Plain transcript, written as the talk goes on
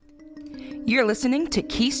You're listening to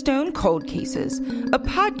Keystone Cold Cases, a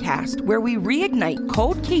podcast where we reignite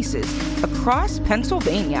cold cases across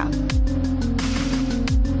Pennsylvania.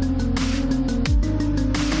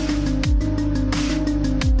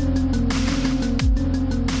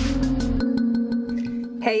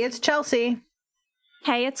 Hey, it's Chelsea.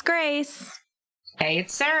 Hey, it's Grace. Hey,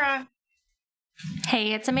 it's Sarah.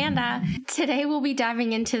 Hey, it's Amanda. Today we'll be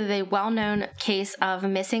diving into the well-known case of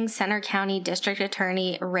missing Centre County District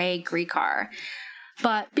Attorney Ray Gricar.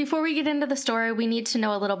 But before we get into the story, we need to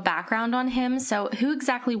know a little background on him. So who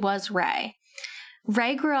exactly was Ray?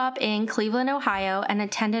 Ray grew up in Cleveland, Ohio, and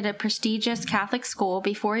attended a prestigious Catholic school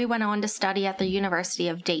before he went on to study at the University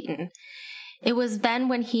of Dayton. It was then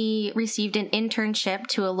when he received an internship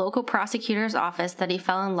to a local prosecutor's office that he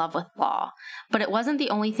fell in love with law. But it wasn't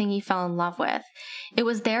the only thing he fell in love with. It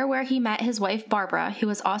was there where he met his wife, Barbara, who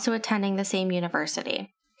was also attending the same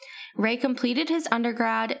university. Ray completed his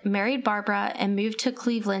undergrad, married Barbara, and moved to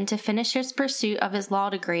Cleveland to finish his pursuit of his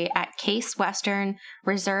law degree at Case Western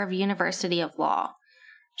Reserve University of Law.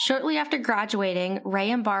 Shortly after graduating, Ray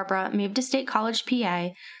and Barbara moved to State College, PA,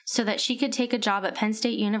 so that she could take a job at Penn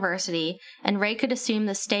State University, and Ray could assume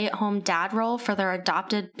the stay-at-home dad role for their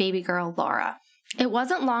adopted baby girl, Laura. It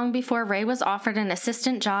wasn't long before Ray was offered an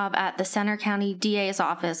assistant job at the Centre County DA's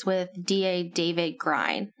office with DA David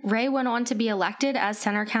Grine. Ray went on to be elected as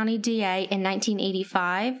Centre County DA in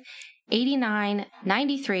 1985, 89,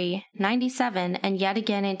 93, 97, and yet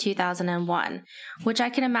again in 2001, which I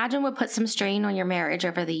can imagine would put some strain on your marriage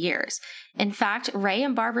over the years. In fact, Ray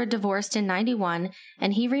and Barbara divorced in 91,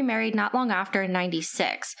 and he remarried not long after in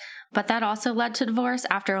 96, but that also led to divorce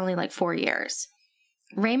after only 4 years.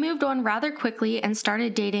 Ray moved on rather quickly and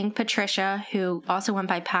started dating Patricia, who also went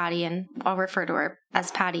by Patty, and I'll refer to her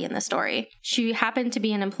as Patty in the story. She happened to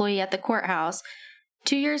be an employee at the courthouse.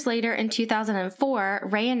 2 years later, in 2004,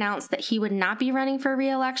 Ray announced that he would not be running for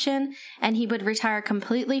re-election and he would retire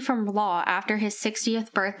completely from law after his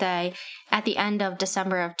 60th birthday at the end of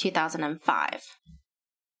December of 2005.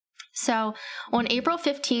 So, on April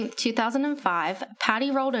 15th, 2005, Patty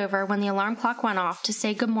rolled over when the alarm clock went off to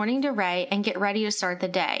say good morning to Ray and get ready to start the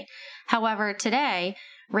day. However, today,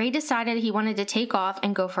 Ray decided he wanted to take off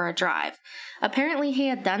and go for a drive. Apparently, he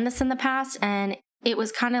had done this in the past, and it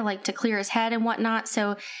was kind of to clear his head and whatnot,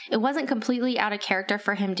 so it wasn't completely out of character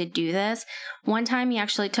for him to do this. One time he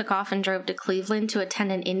actually took off and drove to Cleveland to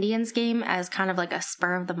attend an Indians game as kind of a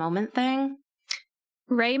spur-of-the-moment thing.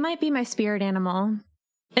 Ray might be my spirit animal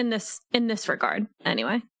in this regard,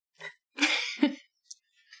 anyway.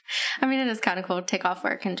 I mean, it is kind of cool to take off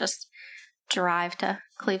work and just drive to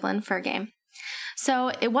Cleveland for a game.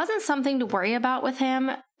 So it wasn't something to worry about with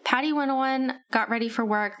him. Patty went on, got ready for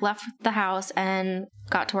work, left the house, and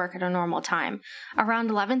got to work at a normal time. Around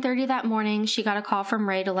 11:30 that morning, she got a call from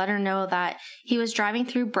Ray to let her know that he was driving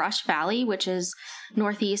through Brush Valley, which is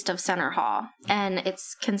northeast of Center Hall, and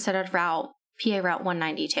it's considered PA Route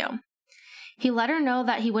 192. He let her know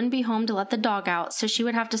that he wouldn't be home to let the dog out, so she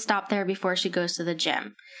would have to stop there before she goes to the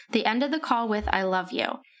gym. They ended the call with, "I love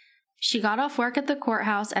you." She got off work at the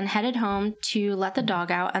courthouse and headed home to let the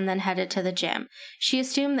dog out and then headed to the gym. She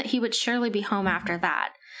assumed that he would surely be home after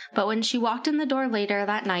that, but when she walked in the door later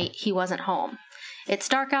that night, he wasn't home. It's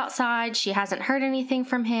dark outside, she hasn't heard anything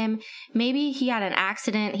from him. Maybe he had an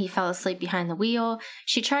accident, he fell asleep behind the wheel.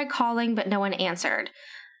 She tried calling, but no one answered.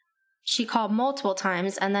 She called multiple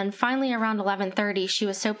times, and then finally around 11:30, she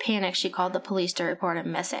was so panicked she called the police to report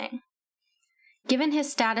him missing. Given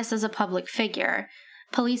his status as a public figure,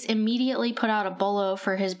 police immediately put out a bolo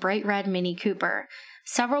for his bright red Mini Cooper.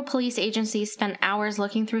 Several police agencies spent hours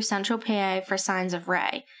looking through Central PA for signs of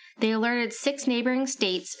Ray. They alerted 6 neighboring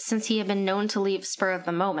states since he had been known to leave spur of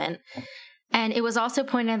the moment. And it was also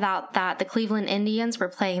pointed out that the Cleveland Indians were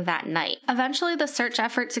playing that night. Eventually, the search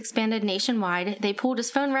efforts expanded nationwide. They pulled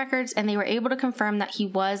his phone records, and they were able to confirm that he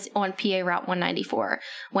was on PA Route 194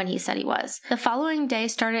 when he said he was. The following day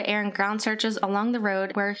started airing ground searches along the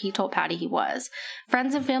road where he told Patty he was.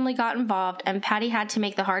 Friends and family got involved, and Patty had to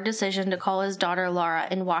make the hard decision to call his daughter Laura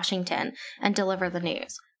in Washington and deliver the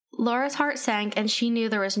news. Laura's heart sank, and she knew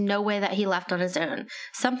there was no way that he left on his own.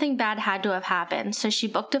 Something bad had to have happened, so she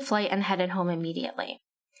booked a flight and headed home immediately.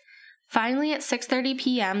 Finally, at 6:30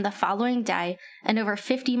 p.m. the following day, and over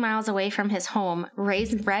 50 miles away from his home,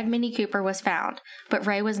 Ray's red Mini Cooper was found, but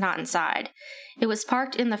Ray was not inside. It was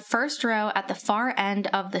parked in the first row at the far end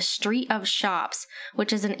of the Street of Shops,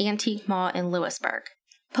 which is an antique mall in Lewisburg.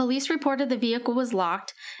 Police reported the vehicle was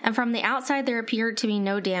locked, and from the outside there appeared to be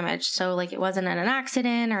no damage, so it wasn't in an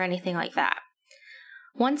accident or anything like that.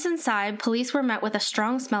 Once inside, police were met with a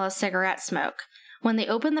strong smell of cigarette smoke. When they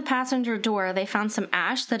opened the passenger door, they found some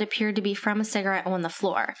ash that appeared to be from a cigarette on the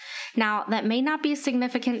floor. Now, that may not be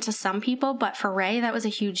significant to some people, but for Ray, that was a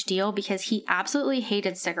huge deal because he absolutely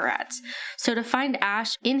hated cigarettes. So to find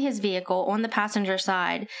ash in his vehicle on the passenger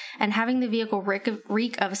side and having the vehicle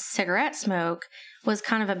reek of cigarette smoke was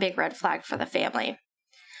kind of a big red flag for the family.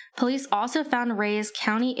 Police also found Ray's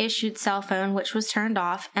county-issued cell phone, which was turned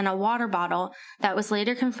off, and a water bottle that was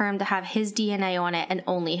later confirmed to have his DNA on it and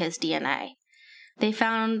only his DNA. They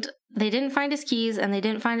didn't find his keys and they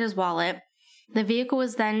didn't find his wallet. The vehicle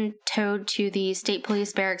was then towed to the State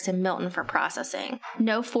Police Barracks in Milton for processing.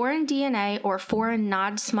 No foreign DNA or foreign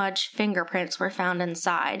Nod-smudge fingerprints were found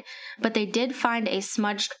inside, but they did find a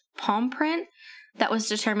smudged palm print that was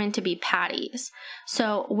determined to be Patty's.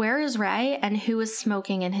 So where is Ray and who was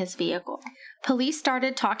smoking in his vehicle? Police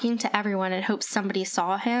started talking to everyone in hopes somebody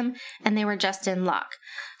saw him, and they were just in luck.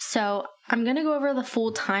 So I'm going to go over the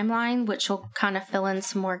full timeline, which will kind of fill in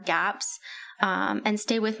some more gaps. And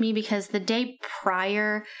stay with me because the day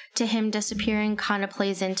prior to him disappearing kind of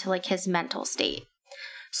plays into like his mental state.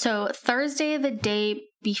 So Thursday, the day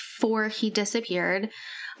before he disappeared,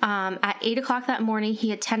 at 8 o'clock that morning,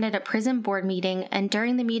 he attended a prison board meeting, and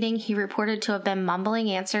during the meeting, he reported to have been mumbling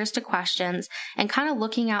answers to questions and kind of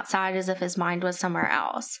looking outside as if his mind was somewhere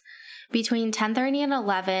else. Between 10:30 and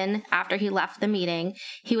 11, after he left the meeting,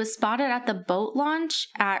 he was spotted at the boat launch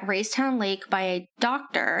at Raystown Lake by a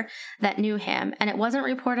doctor that knew him, and it wasn't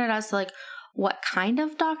reported as like what kind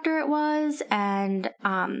of doctor it was, and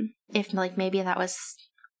if like maybe that was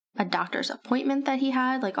a doctor's appointment that he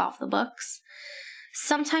had, like off the books.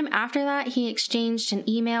 Sometime after that, he exchanged an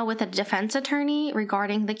email with a defense attorney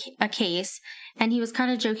regarding a case, and he was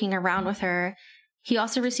kind of joking around with her. He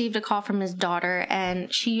also received a call from his daughter,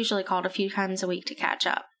 and she usually called a few times a week to catch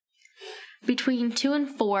up. Between 2 and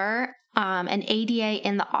 4, an ADA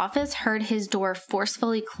in the office heard his door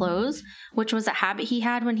forcefully close, which was a habit he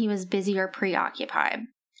had when he was busy or preoccupied.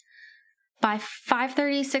 By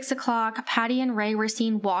 5:30, 6 o'clock, Patty and Ray were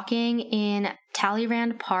seen walking in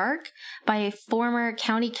Talleyrand Park by a former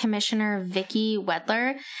county commissioner, Vicki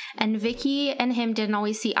Wedler. And Vicki and him didn't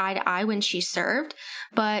always see eye to eye when she served,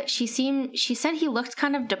 but she said he looked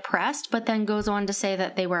kind of depressed, but then goes on to say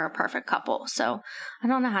that they were a perfect couple. So I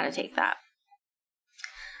don't know how to take that.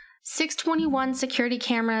 621 security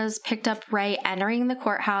cameras picked up Ray entering the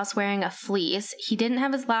courthouse wearing a fleece. He didn't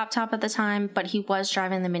have his laptop at the time, but he was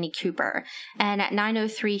driving the Mini Cooper. And at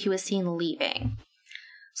 9:03, he was seen leaving.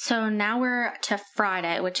 So now we're to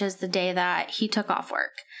Friday, which is the day that he took off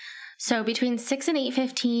work. So between 6 and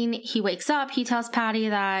 8:15, he wakes up. He tells Patty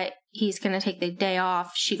that he's going to take the day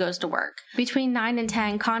off. She goes to work. Between 9 and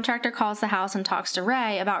 10, contractor calls the house and talks to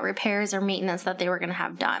Ray about repairs or maintenance that they were going to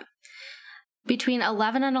have done. Between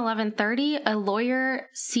 11 and 11:30, a lawyer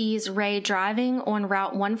sees Ray driving on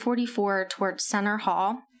Route 144 towards Center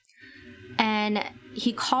Hall, and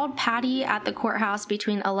he called Patty at the courthouse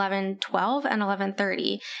between 11:12 and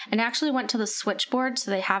 11:30, and actually went to the switchboard,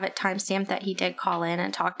 so they have it timestamped that he did call in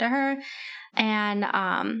and talk to her. And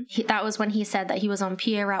that was when he said that he was on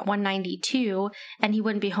PA Route 192 and he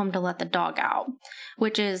wouldn't be home to let the dog out,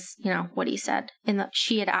 which is, what he said.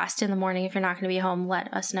 She had asked in the morning, if you're not going to be home,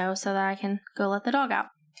 let us know so that I can go let the dog out.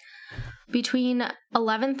 Between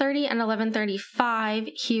 11:30 and 11:35,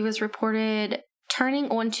 he was reported turning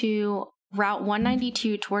onto Route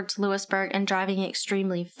 192 towards Lewisburg and driving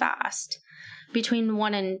extremely fast. Between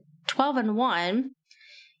 12 and 1,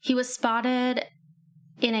 he was spotted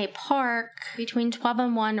in a park. Between 12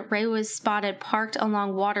 and 1, Ray was spotted parked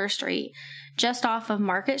along Water Street, just off of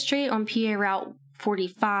Market Street on PA Route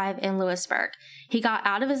 45 in Lewisburg. He got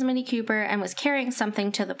out of his Mini Cooper and was carrying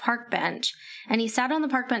something to the park bench, and he sat on the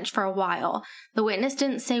park bench for a while. The witness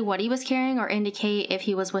didn't say what he was carrying or indicate if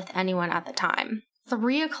he was with anyone at the time.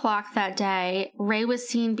 3 o'clock that day, Ray was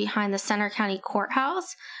seen behind the Center County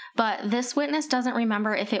Courthouse, but this witness doesn't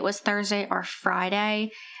remember if it was Thursday or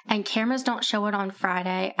Friday, and cameras don't show it on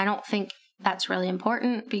Friday. I don't think that's really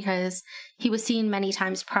important because he was seen many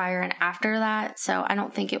times prior and after that, so I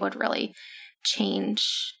don't think it would really change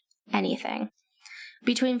anything.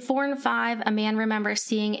 Between 4 and 5, a man remembers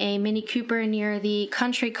seeing a Mini Cooper near the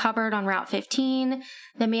country cupboard on Route 15.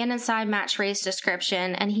 The man inside matched Ray's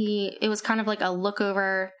description, and it was kind of like a look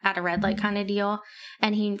over at a red light kind of deal,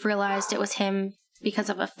 and he realized it was him because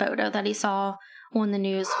of a photo that he saw on the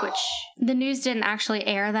news, which the news didn't actually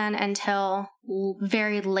air then until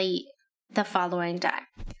very late the following day.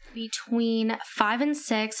 Between 5 and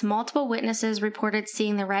 6, multiple witnesses reported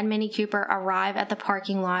seeing the red Mini Cooper arrive at the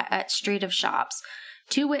parking lot at Street of Shops.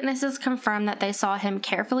 2 witnesses confirmed that they saw him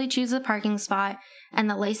carefully choose a parking spot and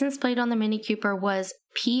the license plate on the Mini Cooper was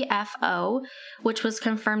PFO, which was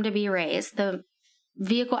confirmed to be Ray's. The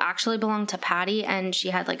vehicle actually belonged to Patty, and she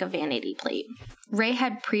had like a vanity plate. Ray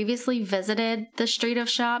had previously visited the Street of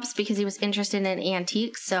Shops because he was interested in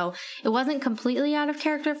antiques, so it wasn't completely out of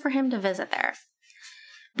character for him to visit there.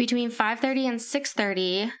 Between 5:30 and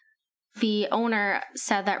 6:30, the owner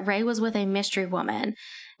said that Ray was with a mystery woman,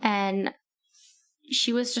 and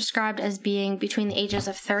she was described as being between the ages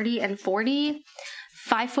of 30 and 40,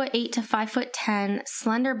 5'8" to 5'10",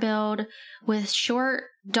 slender build, with short,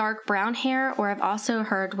 dark brown hair, or I've also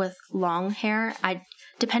heard with long hair.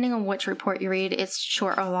 Depending on which report you read, it's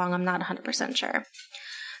short or long, I'm not 100% sure.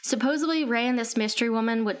 Supposedly, Ray and this mystery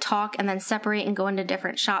woman would talk and then separate and go into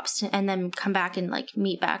different shops and then come back and like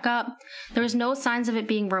meet back up. There was no signs of it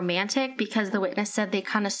being romantic because the witness said they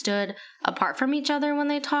kind of stood apart from each other when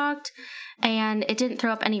they talked, and it didn't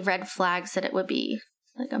throw up any red flags that it would be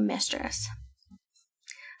like a mistress.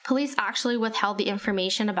 Police actually withheld the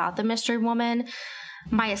information about the mystery woman.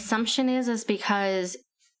 My assumption is because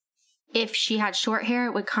if she had short hair,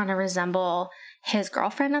 it would kind of resemble his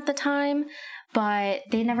girlfriend at the time, but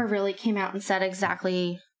they never really came out and said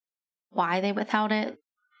exactly why they withheld it,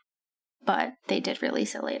 but they did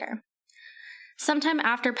release it later. Sometime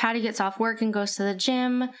after Patty gets off work and goes to the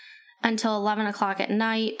gym until 11 o'clock at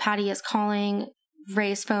night, Patty is calling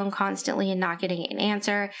Ray's phone constantly and not getting an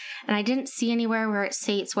answer, and I didn't see anywhere where it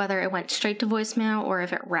states whether it went straight to voicemail or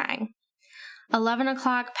if it rang. 11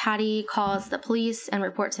 o'clock, Patty calls the police and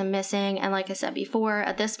reports him missing, and like I said before,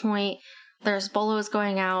 at this point, there's bolos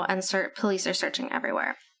going out and police are searching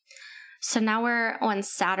everywhere. So now we're on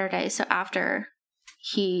Saturday, so after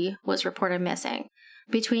he was reported missing.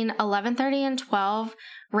 Between 11:30 and 12,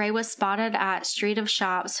 Ray was spotted at Street of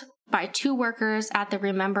Shops by two workers at the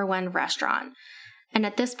Remember When restaurant. And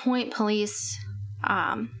at this point, police,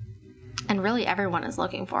 and really everyone is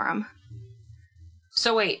looking for him.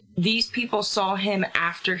 So wait, these people saw him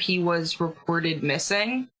after he was reported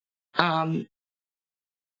missing?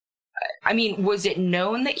 I mean, was it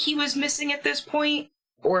known that he was missing at this point?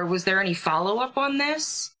 Or was there any follow-up on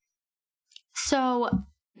this? So,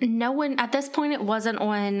 no one, at this point, it wasn't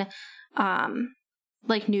on,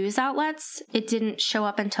 like, news outlets. It didn't show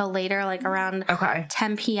up until later, like, around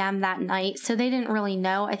 10 p.m. that night. So, they didn't really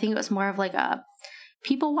know. I think it was more of, like, a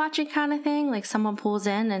people-watching kind of thing. Like, someone pulls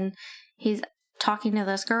in and he's talking to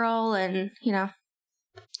this girl and, you know,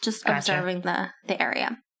 just observing the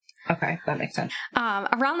area. Okay, that makes sense.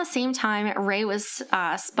 Around the same time, Ray was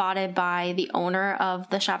spotted by the owner of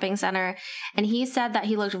the shopping center, and he said that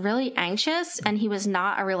he looked really anxious and he was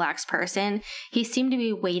not a relaxed person. He seemed to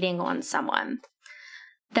be waiting on someone.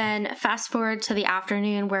 Then fast forward to the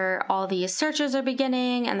afternoon where all these searches are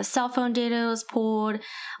beginning and the cell phone data is pulled,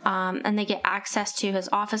 and they get access to his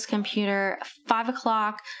office computer. 5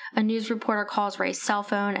 o'clock, a news reporter calls Ray's cell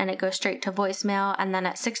phone and it goes straight to voicemail, and then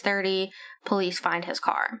at 6:30, police find his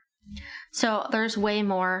car. So there's way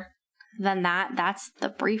more than that. That's the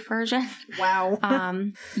brief version. Wow.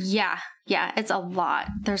 Yeah, it's a lot.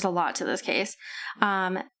 There's a lot to this case.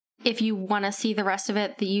 If you want to see the rest of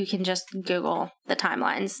it, you can just Google the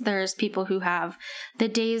timelines. There's people who have the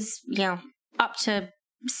days, up to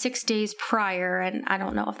 6 days prior, and I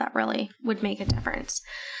don't know if that really would make a difference.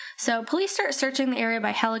 So police start searching the area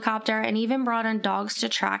by helicopter and even brought in dogs to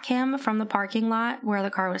track him from the parking lot where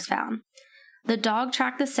the car was found. The dog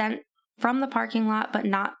tracked the scent from the parking lot, but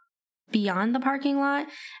not beyond the parking lot,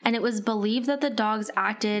 and it was believed that the dogs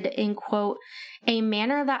acted in, quote, a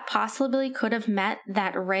manner that possibly could have meant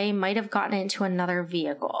that Ray might have gotten into another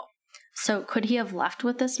vehicle. So could he have left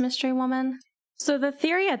with this mystery woman? So the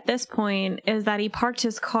theory at this point is that he parked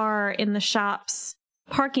his car in the shop's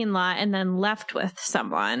parking lot and then left with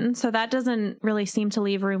someone. So that doesn't really seem to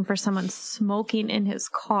leave room for someone smoking in his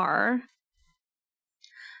car.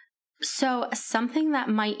 So something that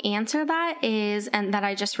might answer that is, and that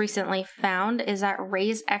I just recently found, is that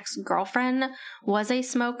Ray's ex-girlfriend was a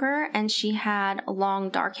smoker and she had long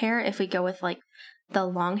dark hair, if we go with like the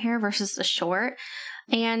long hair versus the short,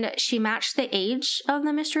 and she matched the age of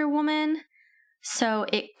the mystery woman. So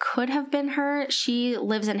it could have been her. She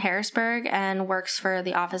lives in Harrisburg and works for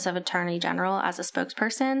the Office of Attorney General as a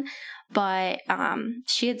spokesperson, but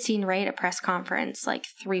she had seen Ray at a press conference like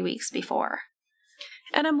 3 weeks before.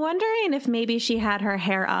 And I'm wondering if maybe she had her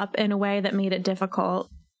hair up in a way that made it difficult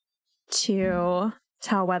to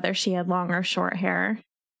tell whether she had long or short hair.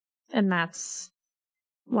 And that's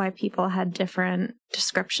why people had different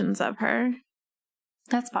descriptions of her.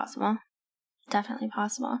 That's possible. Definitely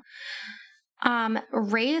possible.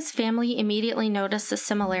 Ray's family immediately noticed the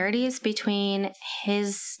similarities between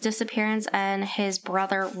his disappearance and his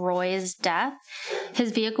brother Roy's death.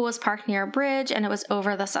 His vehicle was parked near a bridge and it was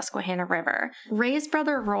over the Susquehanna River. Ray's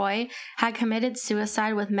brother Roy had committed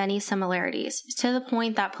suicide with many similarities, to the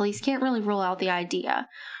point that police can't really rule out the idea.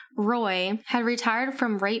 Roy had retired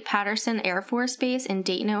from Wright-Patterson Air Force Base in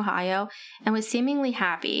Dayton, Ohio, and was seemingly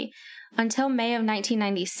happy. Until May of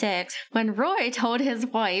 1996, when Roy told his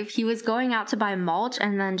wife he was going out to buy mulch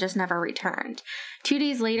and then just never returned. 2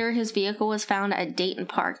 days later, his vehicle was found at Dayton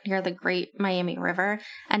Park near the Great Miami River,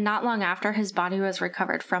 and not long after, his body was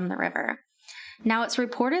recovered from the river. Now, it's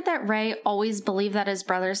reported that Ray always believed that his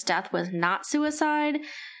brother's death was not suicide.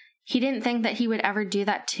 He didn't think that he would ever do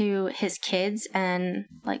that to his kids and,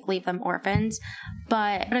 leave them orphans.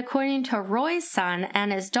 But according to Roy's son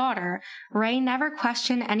and his daughter, Ray never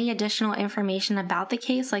questioned any additional information about the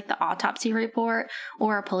case, like the autopsy report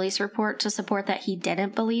or a police report, to support that he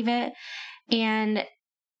didn't believe it. And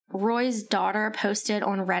Roy's daughter posted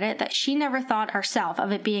on Reddit that she never thought herself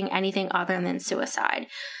of it being anything other than suicide.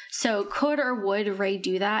 So could or would Ray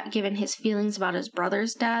do that, given his feelings about his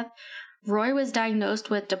brother's death? Roy was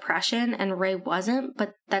diagnosed with depression and Ray wasn't,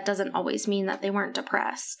 but that doesn't always mean that they weren't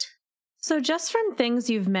depressed. So just from things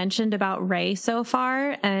you've mentioned about Ray so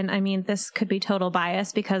far, and I mean, this could be total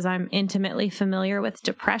bias because I'm intimately familiar with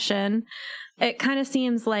depression, it kind of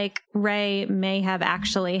seems like Ray may have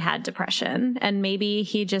actually had depression, and maybe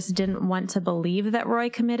he just didn't want to believe that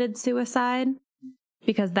Roy committed suicide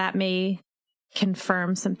because that may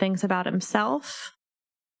confirm some things about himself.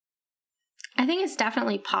 I think it's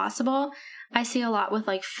definitely possible. I see a lot with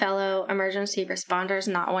fellow emergency responders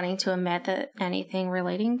not wanting to admit that anything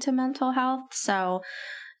relating to mental health. So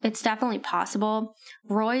it's definitely possible.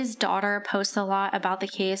 Roy's daughter posts a lot about the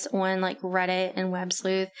case on Reddit and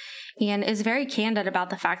WebSleuth, and is very candid about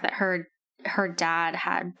the fact that her dad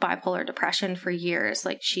had bipolar depression for years.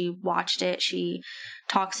 She watched it. She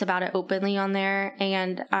talks about it openly on there.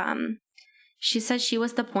 And, she said she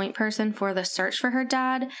was the point person for the search for her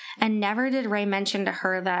dad, and never did Ray mention to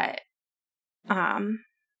her that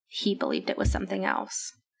he believed it was something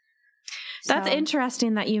else. That's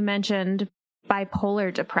interesting that you mentioned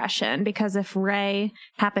bipolar depression, because if Ray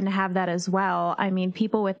happened to have that as well, I mean,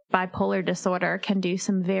 people with bipolar disorder can do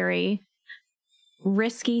some very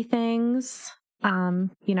risky things,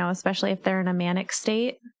 especially if they're in a manic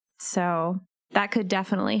state. So that could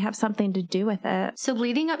definitely have something to do with it. So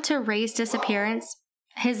leading up to Ray's disappearance,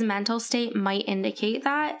 his mental state might indicate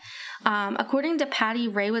that. According to Patty,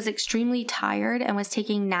 Ray was extremely tired and was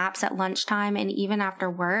taking naps at lunchtime and even after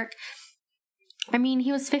work. I mean,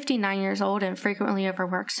 he was 59 years old and frequently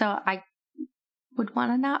overworked, so I would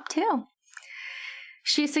want a nap too.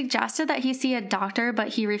 She suggested that he see a doctor, but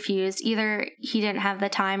he refused. Either he didn't have the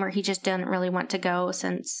time or he just didn't really want to go,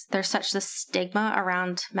 since there's such a stigma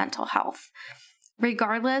around mental health.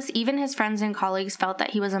 Regardless, even his friends and colleagues felt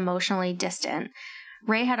that he was emotionally distant.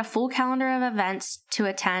 Ray had a full calendar of events to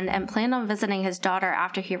attend and planned on visiting his daughter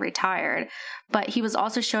after he retired, but he was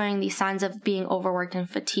also showing these signs of being overworked and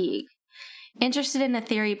fatigued. Interested in the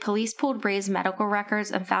theory, police pulled Ray's medical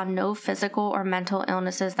records and found no physical or mental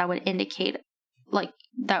illnesses that would indicate,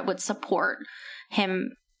 that would support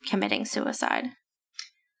him committing suicide.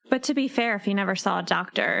 But to be fair, if he never saw a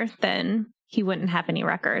doctor, then he wouldn't have any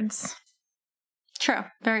records. True.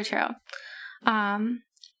 Very true.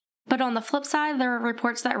 But on the flip side, there were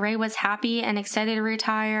reports that Ray was happy and excited to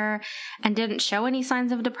retire and didn't show any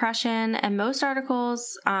signs of depression. And most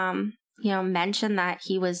articles, mentioned that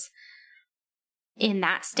he was in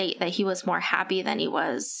that state, that he was more happy than he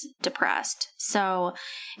was depressed. So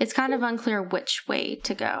it's kind of unclear which way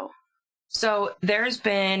to go. So there's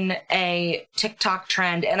been a TikTok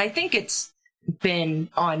trend, and I think it's been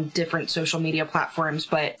on different social media platforms,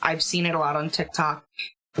 but I've seen it a lot on TikTok,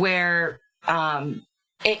 where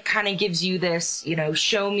it kind of gives you this,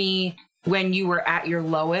 show me when you were at your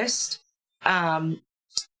lowest,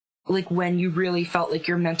 when you really felt like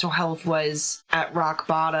your mental health was at rock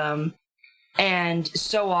bottom. And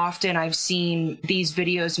so often I've seen these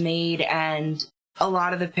videos made, and a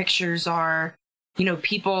lot of the pictures are,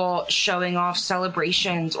 people showing off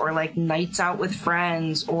celebrations or nights out with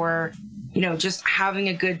friends, or, just having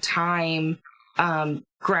a good time,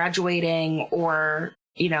 graduating, or,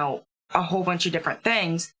 a whole bunch of different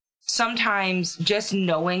things. Sometimes just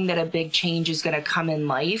knowing that a big change is going to come in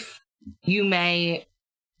life, you may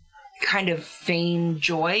kind of feign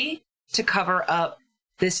joy to cover up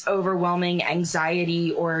this overwhelming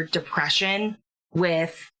anxiety or depression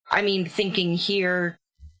with, thinking here,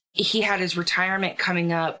 he had his retirement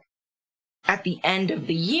coming up at the end of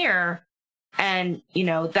the year. And,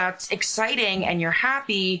 that's exciting and you're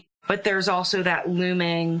happy, but there's also that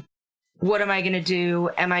looming, what am I going to do?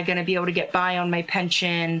 Am I going to be able to get by on my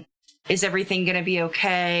pension? Is everything going to be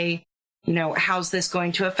okay? How's this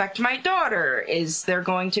going to affect my daughter? Is there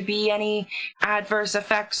going to be any adverse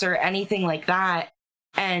effects or anything like that?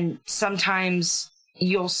 And sometimes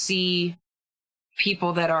you'll see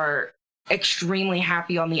people that are extremely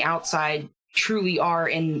happy on the outside truly are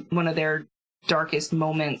in one of their darkest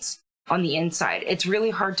moments on the inside. It's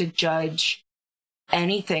really hard to judge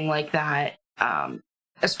anything like that,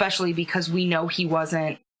 especially because we know he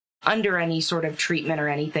wasn't under any sort of treatment or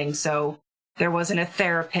anything. So there wasn't a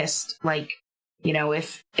therapist, like,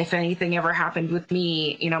 if anything ever happened with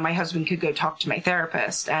me, my husband could go talk to my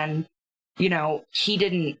therapist, and, he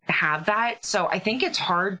didn't have that. So I think it's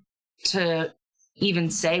hard to even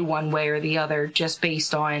say one way or the other just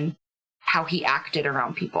based on how he acted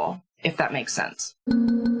around people, if that makes sense.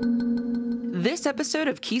 This episode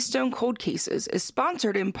of Keystone Cold Cases is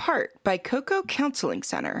sponsored in part by Cocoa Counseling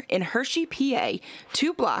Center in Hershey, PA,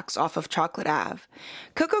 2 blocks off of Chocolate Ave.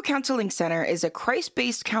 Cocoa Counseling Center is a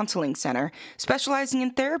Christ-based counseling center specializing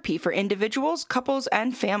in therapy for individuals, couples,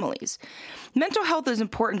 and families. Mental health is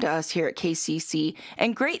important to us here at KCC,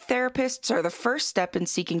 and great therapists are the first step in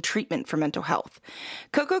seeking treatment for mental health.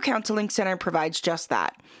 Cocoa Counseling Center provides just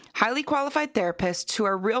that. Highly qualified therapists who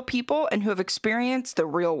are real people and who have experienced the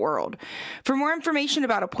real world. For more information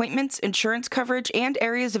about appointments, insurance coverage, and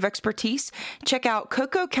areas of expertise, check out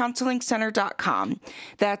cocoacounselingcenter.com.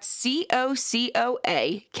 That's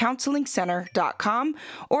COCOA counselingcenter.com,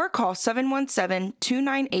 or call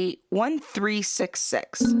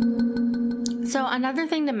 717-298-1366. So another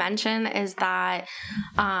thing to mention is that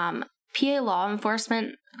PA law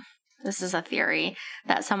enforcement, this is a theory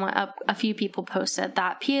that a few people posted,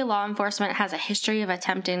 that PA law enforcement has a history of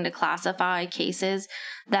attempting to classify cases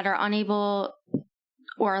that are unable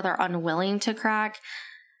or they're unwilling to crack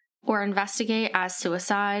or investigate as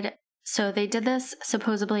suicide. So they did this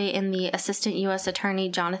supposedly in the Assistant U.S. Attorney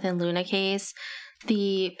Jonathan Luna case,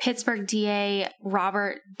 the Pittsburgh DA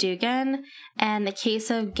Robert Dugan, and the case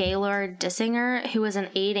of Gaylord Dissinger, who was an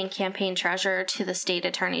aide and campaign treasurer to the state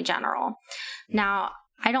attorney general. Now,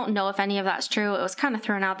 I don't know if any of that's true. It was kind of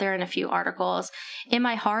thrown out there in a few articles. In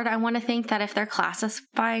my heart, I want to think that if they're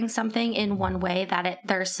classifying something in one way, that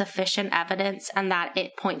there's sufficient evidence and that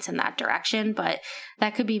it points in that direction, but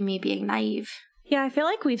that could be me being naive. Yeah, I feel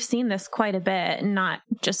like we've seen this quite a bit, not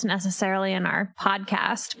just necessarily in our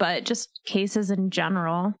podcast, but just cases in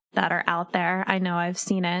general that are out there. I know I've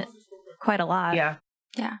seen it quite a lot. Yeah.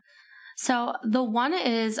 Yeah. So the one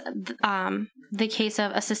is the case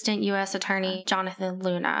of Assistant U.S. Attorney Jonathan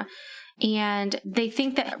Luna, and they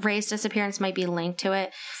think that Ray's disappearance might be linked to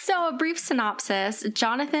it. So a brief synopsis: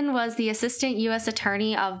 Jonathan was the Assistant U.S.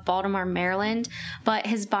 Attorney of Baltimore, Maryland, but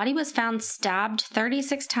his body was found stabbed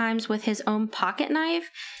 36 times with his own pocket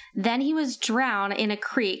knife. Then he was drowned in a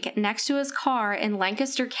creek next to his car in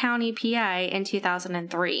Lancaster County, PA in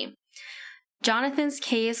 2003. Jonathan's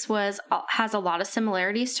case has a lot of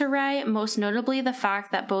similarities to Ray, most notably the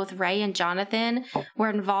fact that both Ray and Jonathan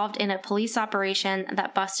were involved in a police operation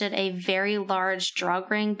that busted a very large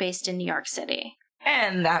drug ring based in New York City.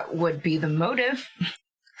 And that would be the motive.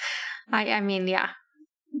 I mean, yeah.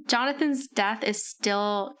 Jonathan's death is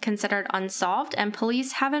still considered unsolved, and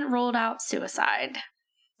police haven't ruled out suicide,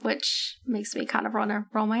 which makes me kind of want to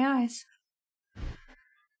roll my eyes.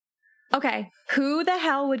 Okay, who the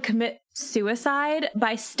hell would commit suicide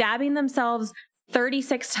by stabbing themselves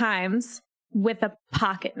 36 times with a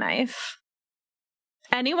pocket knife?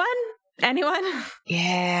 Anyone?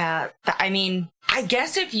 Yeah, I mean, I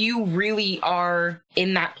guess if you really are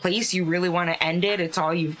in that place, you really want to end it, it's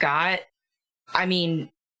all you've got. I mean,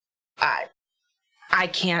 I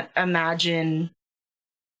can't imagine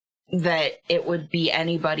that it would be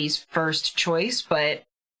anybody's first choice, but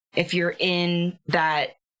if you're in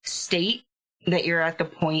that state that you're at the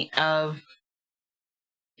point of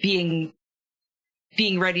being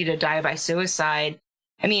ready to die by suicide,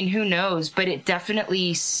 I mean, who knows? But it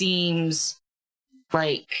definitely seems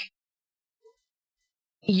like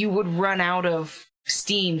you would run out of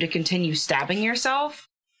steam to continue stabbing yourself.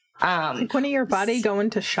 Like, wouldn't your body go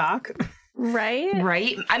into shock?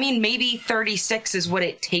 Right? I mean, maybe 36 is what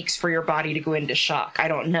it takes for your body to go into shock. I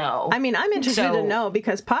don't know. I mean, I'm interested to know,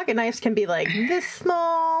 because pocket knives can be like this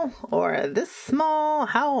small or this small.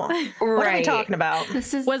 How? What are we talking about?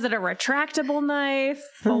 Was it a retractable knife?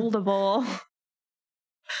 Foldable?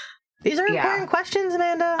 These are important questions,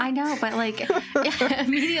 Amanda. I know, but like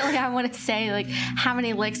immediately I want to say, like, how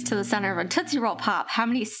many licks to the center of a Tootsie Roll Pop? How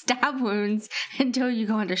many stab wounds until you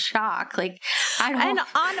go into shock? Like, I don't.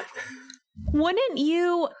 wouldn't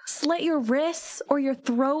you slit your wrists or your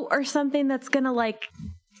throat or something that's gonna like,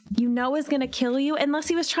 is gonna kill you? Unless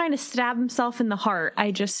he was trying to stab himself in the heart.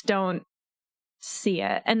 I just don't see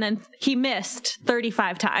it. And then he missed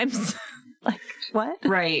 35 times. Like, what?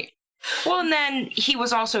 Right. Well, and then he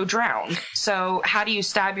was also drowned. So how do you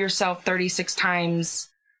stab yourself 36 times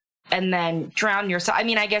and then drown yourself? I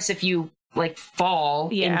mean, I guess if you like fall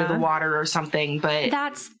into the water or something, but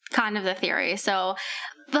that's kind of the theory. So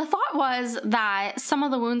the thought was that some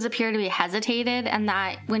of the wounds appear to be hesitated, and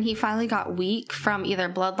that when he finally got weak from either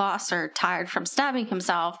blood loss or tired from stabbing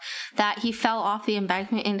himself, that he fell off the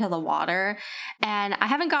embankment into the water. And I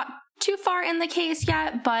haven't got too far in the case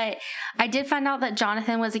yet, but I did find out that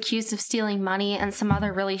Jonathan was accused of stealing money and some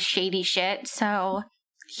other really shady shit. So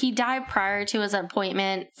he died prior to his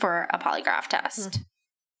appointment for a polygraph test.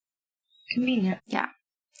 Convenient. Yeah.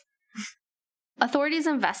 Authorities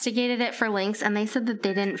investigated it for links, and they said that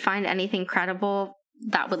they didn't find anything credible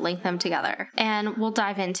that would link them together. And we'll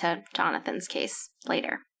dive into Jonathan's case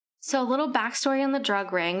later. So a little backstory on the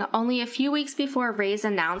drug ring. Only a few weeks before Ray's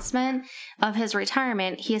announcement of his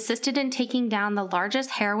retirement, he assisted in taking down the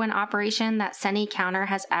largest heroin operation that Senny Counter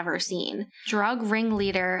has ever seen. Drug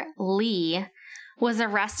ringleader Lee was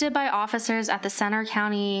arrested by officers at the Center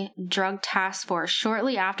County Drug Task Force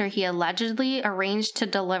shortly after he allegedly arranged to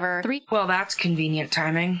deliver 3... Well, that's convenient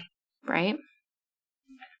timing. Right?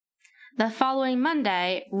 The following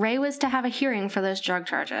Monday, Ray was to have a hearing for those drug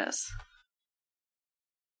charges.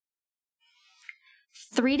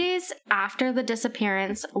 3 days after the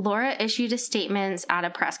disappearance, Laura issued a statement at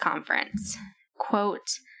a press conference. Quote,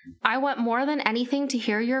 "I want more than anything to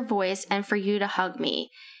hear your voice and for you to hug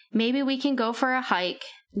me. Maybe we can go for a hike,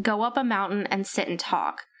 go up a mountain, and sit and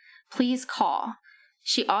talk. Please call."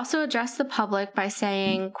 She also addressed the public by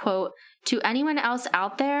saying, quote, "To anyone else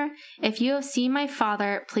out there, if you have seen my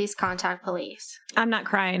father, please contact police." I'm not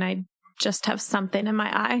crying. I just have something in my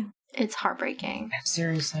eye. It's heartbreaking.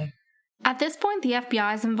 Seriously. At this point, the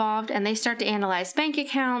FBI is involved, and they start to analyze bank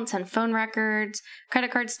accounts and phone records,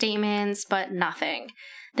 credit card statements, but nothing.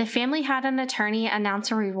 The family had an attorney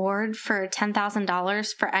announce a reward for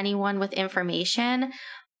 $10,000 for anyone with information.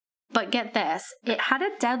 But get this, it had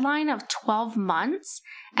a deadline of 12 months,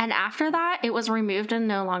 and after that, it was removed and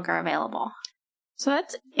no longer available. So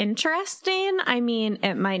that's interesting. I mean,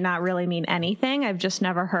 it might not really mean anything. I've just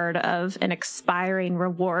never heard of an expiring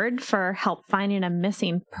reward for help finding a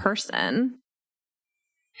missing person.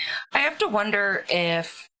 I have to wonder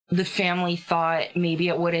if the family thought maybe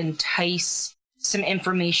it would entice some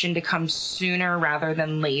information to come sooner rather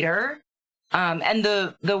than later. And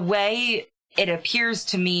the way it appears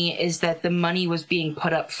to me is that the money was being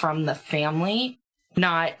put up from the family,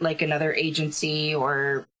 not like another agency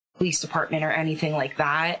or police department or anything like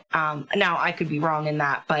that. Now, I could be wrong in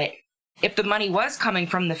that, but if the money was coming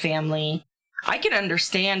from the family, I can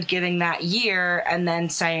understand giving that year and then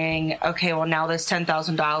saying, okay, well, now this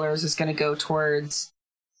 $10,000 is going to go towards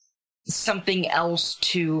something else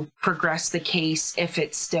to progress the case if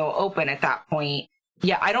it's still open at that point.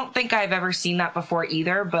 Yeah, I don't think I've ever seen that before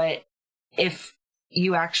either, but if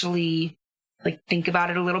you actually like think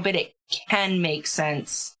about it a little bit, it can make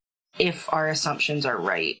sense if our assumptions are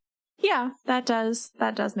right. Yeah, that does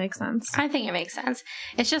make sense. I think it makes sense.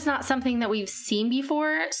 It's just not something that we've seen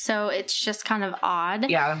before, so it's just kind of odd.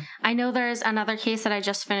 Yeah. I know there's another case that I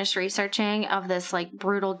just finished researching of this like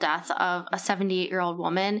brutal death of a 78-year-old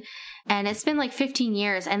woman, and it's been like 15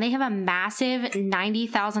 years, and they have a massive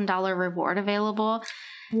 $90,000 reward available.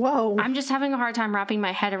 Whoa. I'm just having a hard time wrapping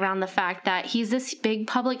my head around the fact that he's this big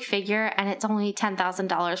public figure and it's only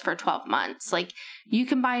 $10,000 for 12 months. Like, you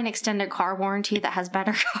can buy an extended car warranty that has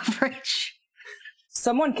better coverage.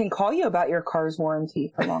 Someone can call you about your car's warranty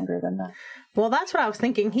for longer than that. Well, that's what I was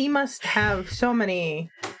thinking. He must have so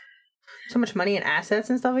much money and assets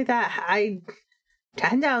and stuff like that.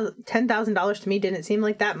 $10,000 to me didn't seem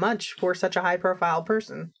like that much for such a high profile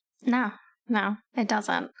person. No, it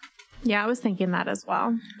doesn't. Yeah, I was thinking that as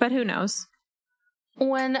well, but who knows?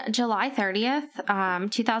 On July 30th,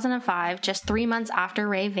 2005, just 3 months after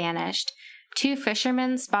Ray vanished, 2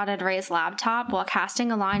 fishermen spotted Ray's laptop while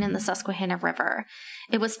casting a line in the Susquehanna River.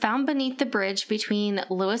 It was found beneath the bridge between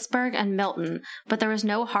Lewisburg and Milton, but there was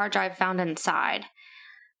no hard drive found inside.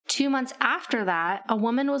 2 months after that, a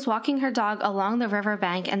woman was walking her dog along the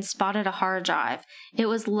riverbank and spotted a hard drive. It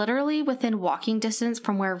was literally within walking distance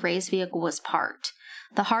from where Ray's vehicle was parked.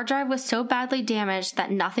 The hard drive was so badly damaged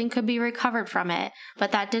that nothing could be recovered from it,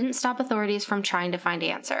 but that didn't stop authorities from trying to find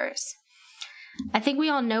answers. I think we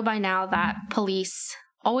all know by now that police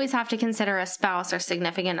always have to consider a spouse or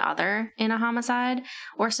significant other in a homicide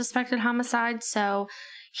or suspected homicide, so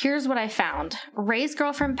Here's what I found. Ray's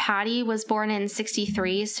girlfriend, Patty, was born in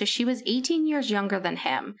 1963, so she was 18 years younger than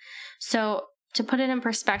him. So to put it in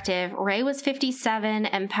perspective, Ray was 57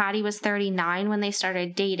 and Patty was 39 when they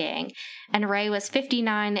started dating. And Ray was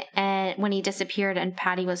 59 when he disappeared, and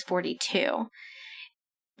Patty was 42.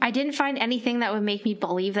 I didn't find anything that would make me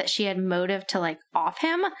believe that she had motive to off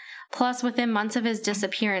him. Plus, within months of his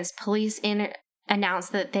disappearance, police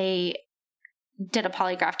announced that they did a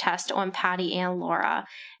polygraph test on Patty and Laura,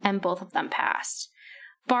 and both of them passed.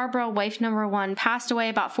 Barbara, wife number 1, passed away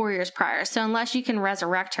about 4 years prior, so unless you can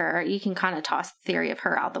resurrect her, you can kind of toss the theory of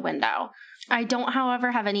her out the window. I don't,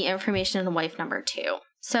 however, have any information on wife number 2.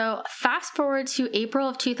 So fast forward to April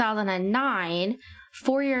of 2009,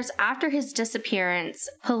 4 years after his disappearance,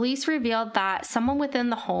 police revealed that someone within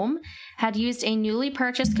the home had used a newly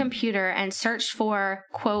purchased computer and searched for,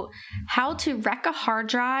 quote, how to wreck a hard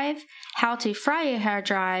drive, how to fry a hard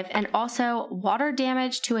drive, and also water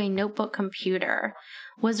damage to a notebook computer.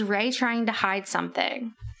 Was Ray trying to hide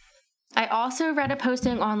something? I also read a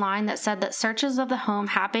posting online that said that searches of the home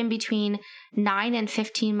happened between 9 and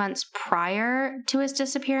 15 months prior to his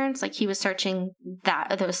disappearance. He was searching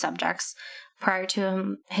those subjects prior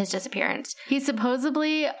to his disappearance. He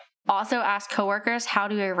supposedly also asked coworkers how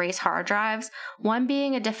to erase hard drives, one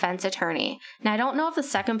being a defense attorney. Now, I don't know if the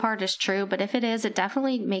second part is true, but if it is, it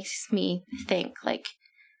definitely makes me think,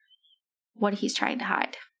 what he's trying to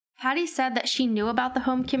hide. Patty said that she knew about the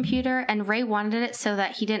home computer, and Ray wanted it so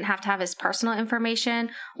that he didn't have to have his personal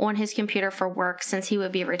information on his computer for work, since he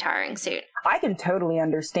would be retiring soon. I can totally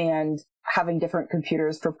understand having different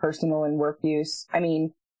computers for personal and work use. I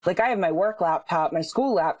mean, I have my work laptop, my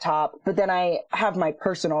school laptop, but then I have my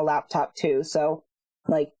personal laptop too. So,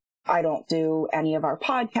 I don't do any of our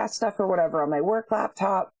podcast stuff or whatever on my work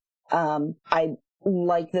laptop. I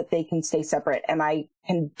like that they can stay separate, and I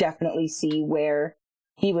can definitely see where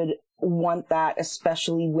he would want that,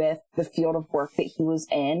 especially with the field of work that he was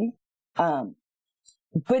in. But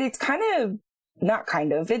it's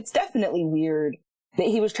it's definitely weird that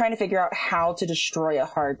he was trying to figure out how to destroy a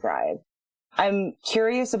hard drive. I'm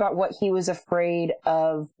curious about what he was afraid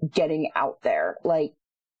of getting out there.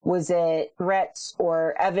 Was it threats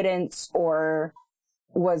or evidence, or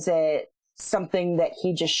was it something that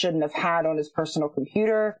he just shouldn't have had on his personal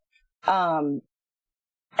computer? And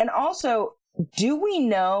also, do we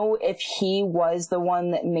know if he was the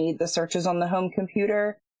one that made the searches on the home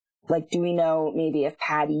computer? Do we know maybe if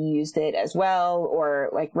Patty used it as well,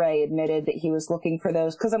 or Ray admitted that he was looking for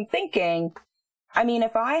those? Because I'm thinking,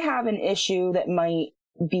 if I have an issue that might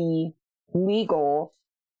be legal,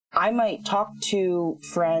 I might talk to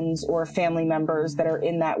friends or family members that are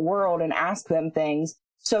in that world and ask them things.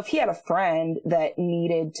 So if he had a friend that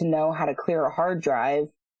needed to know how to clear a hard drive,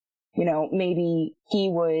 maybe he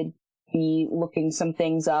would be looking some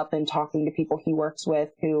things up and talking to people he works with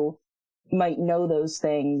who might know those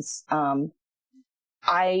things.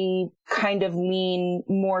 I kind of lean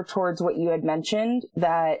more towards what you had mentioned,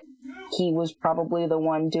 that he was probably the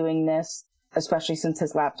one doing this, especially since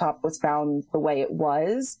his laptop was found the way it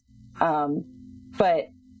was. But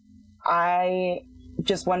I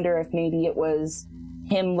just wonder if maybe it was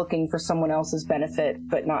him looking for someone else's benefit,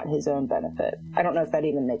 but not his own benefit. I don't know if that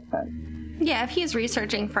even makes sense. Yeah, if he's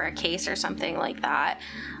researching for a case or something like that,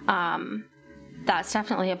 that's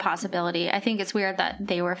definitely a possibility. I think it's weird that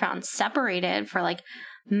they were found separated for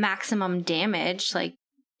maximum damage.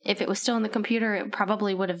 If it was still in the computer, it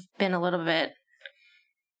probably would have been a little bit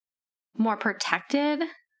more protected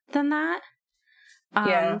than that.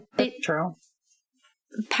 Yeah, that's true.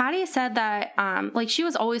 Patty said that, she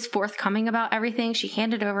was always forthcoming about everything. She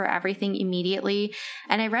handed over everything immediately.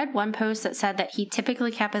 And I read one post that said that he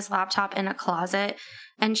typically kept his laptop in a closet,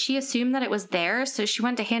 and she assumed that it was there. So she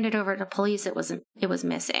went to hand it over to police. It was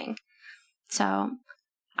missing. So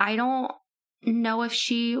I don't know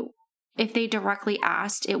if they directly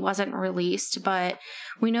asked, it wasn't released, but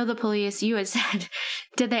we know the police, you had said,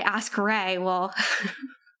 did they ask Ray? Well,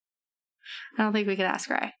 I don't think we could ask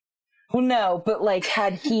Ray. Well, no, but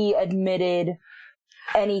had he admitted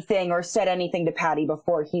anything or said anything to Patty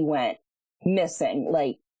before he went missing?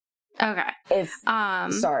 Okay.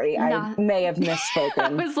 Sorry, I may have misspoken. I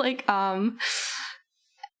was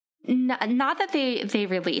not that they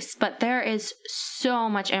released, but there is so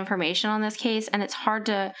much information on this case, and it's hard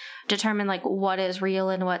to determine what is real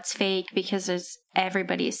and what's fake, because there's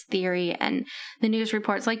everybody's theory and the news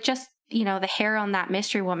reports, just the hair on that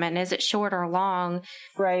mystery woman, is it short or long?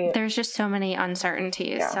 Right. There's just so many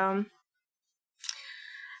uncertainties. Yeah. So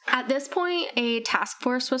at this point, a task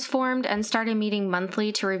force was formed and started meeting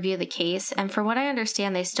monthly to review the case. And from what I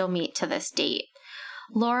understand, they still meet to this date.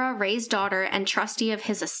 Laura, Ray's daughter and trustee of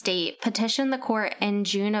his estate, petitioned the court in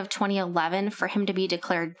June of 2011 for him to be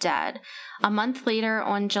declared dead. A month later,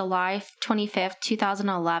 on July 25,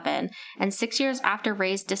 2011, and 6 years after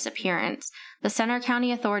Ray's disappearance, the Centre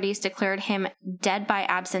County authorities declared him dead by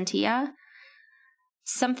absentia.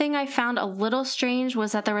 Something I found a little strange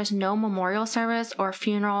was that there was no memorial service or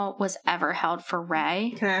funeral was ever held for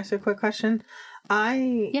Ray. Can I ask you a quick question?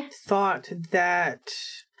 I thought that,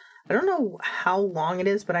 I don't know how long it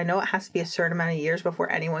is, but I know it has to be a certain amount of years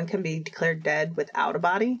before anyone can be declared dead without a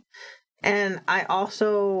body. And I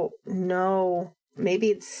also know, maybe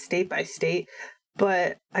it's state by state,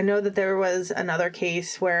 but I know that there was another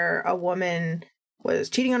case where a woman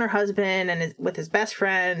was cheating on her husband and with his best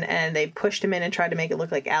friend, and they pushed him in and tried to make it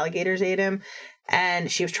look like alligators ate him.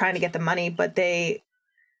 And she was trying to get the money, but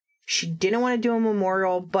she didn't want to do a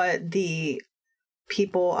memorial, but the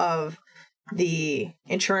people of the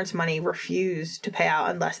insurance money refused to pay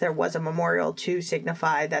out unless there was a memorial to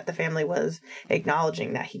signify that the family was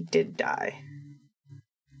acknowledging that he did die.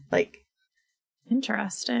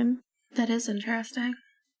 Interesting. That is interesting.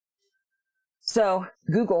 So,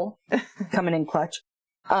 Google, coming in clutch.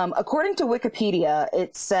 According to Wikipedia,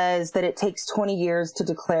 it says that it takes 20 years to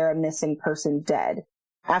declare a missing person dead.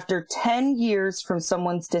 After 10 years from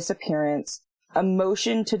someone's disappearance, a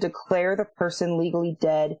motion to declare the person legally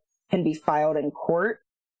dead can be filed in court.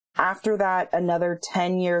 After that, another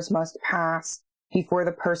 10 years must pass before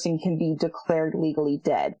the person can be declared legally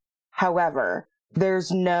dead. However,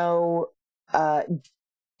 there's no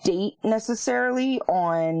date necessarily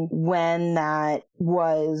on when that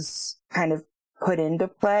was kind of put into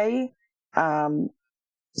play.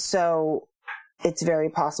 So it's very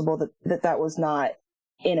possible that was not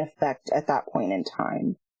in effect at that point in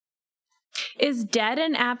time. Is dead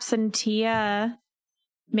and absentia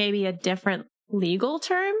maybe a different legal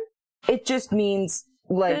term? It just means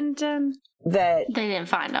that they didn't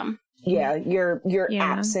find him. Yeah, you're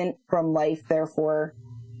absent from life, therefore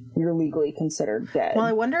you're legally considered dead. Well,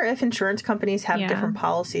 I wonder if insurance companies have different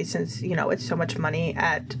policies since, it's so much money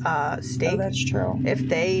at stake. Oh, that's true. If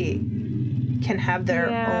they can have their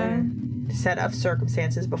own set of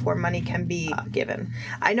circumstances before money can be given.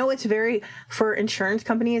 I know it's for insurance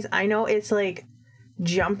companies, I know it's like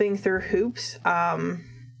jumping through hoops.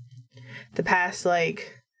 The past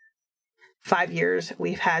 5 years,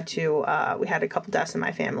 we had a couple deaths in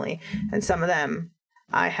my family, and some of them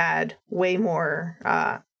I had way more,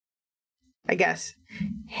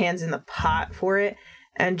 hands in the pot for it,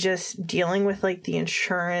 and just dealing with the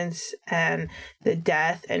insurance and the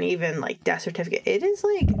death and even death certificate. It is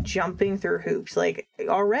jumping through hoops.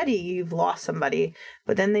 Already you've lost somebody,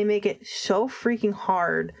 but then they make it so freaking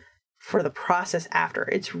hard for the process after.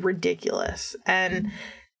 It's ridiculous. And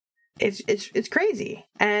it's crazy.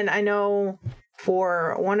 And I know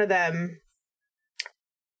for one of them,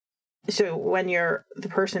 so when you're the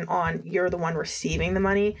person you're the one receiving the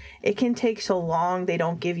money, it can take so long. They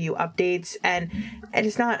don't give you updates, and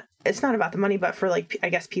it's not about the money, but for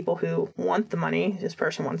people who want the money, this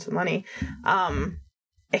person wants the money,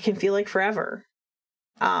 it can feel like forever.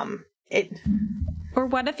 Or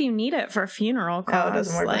what if you need it for funeral costs? Oh, it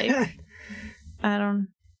doesn't work like that. I don't.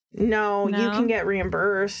 No, you can get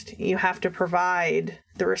reimbursed. You have to provide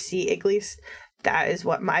the receipt, at least. That is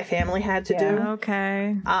what my family had to do.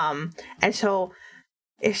 Okay. And so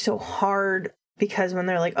it's so hard because when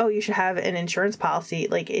they're like, oh, you should have an insurance policy,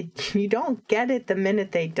 you don't get it the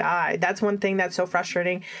minute they die. That's one thing that's so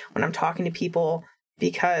frustrating when I'm talking to people,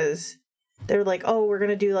 because they're like, oh, we're going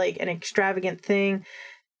to do an extravagant thing.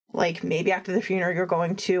 Maybe after the funeral, you're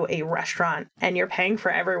going to a restaurant and you're paying for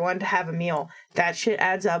everyone to have a meal. That shit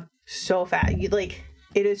adds up so fast.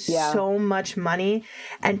 It is so much money,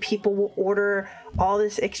 and people will order all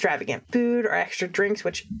this extravagant food or extra drinks,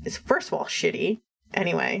 which is, first of all, shitty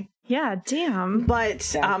anyway. Yeah, damn.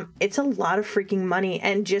 But it's a lot of freaking money.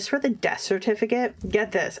 And just for the death certificate,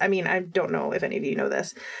 get this. I mean, I don't know if any of you know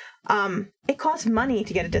this. It costs money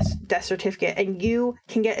to get a death certificate, and you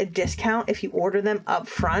can get a discount if you order them up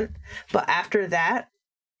front. But after that,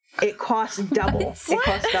 it costs double. It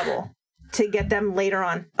costs double to get them later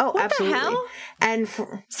on. Oh, what absolutely. The hell? And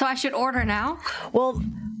so I should order now? Well,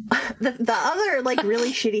 the other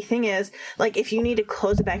really shitty thing is if you need to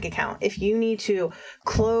close a bank account, if you need to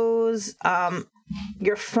close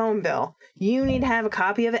your phone bill, you need to have a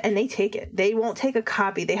copy of it, and they take it. They won't take a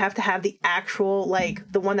copy. They have to have the actual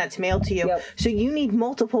the one that's mailed to you. Yep. So you need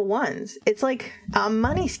multiple ones. It's like a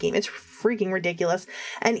money scheme. It's freaking ridiculous.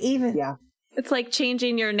 And even it's like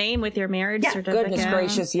changing your name with your marriage certificate. Goodness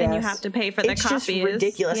gracious, yes. And you have to pay for the copies. It's just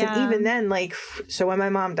ridiculous. Yeah. And even then, so when my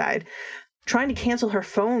mom died, trying to cancel her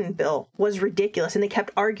phone bill was ridiculous. And they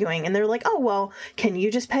kept arguing. And they're like, oh, well, can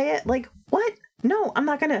you just pay it? Like, what? No, I'm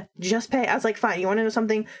not going to just pay. I was like, fine, you want to know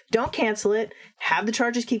something? Don't cancel it. Have the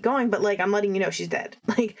charges keep going. But, like, I'm letting you know she's dead.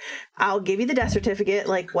 Like, I'll give you the death certificate.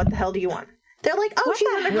 Like, what the hell do you want? They're like, oh, she's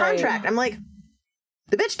under contract. I'm like,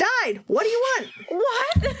 the bitch died. What do you want?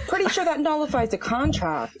 What? Pretty sure that nullifies the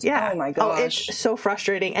contract. Yeah. Oh, my gosh. Oh, it's so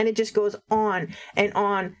frustrating. And it just goes on and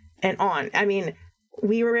on and on. I mean,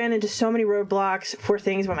 we ran into so many roadblocks for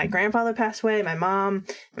things when my grandfather passed away, my mom,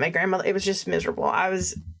 my grandmother. It was just miserable.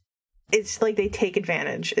 It's like they take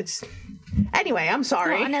advantage. Anyway, I'm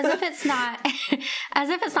sorry. Well, and as if it's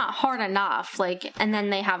not hard enough, like, and then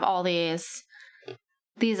they have all these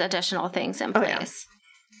additional things in place.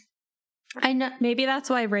 Yeah. I know. Maybe that's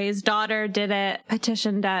why Ray's daughter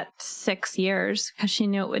petitioned at 6 years, because she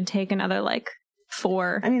knew it would take another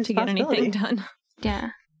 4 to get anything done. Yeah.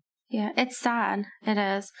 Yeah, it's sad. It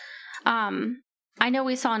is. I know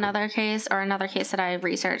we saw another case that I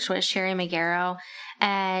researched was Sherry Magaro,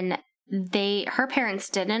 and her parents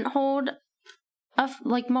didn't hold a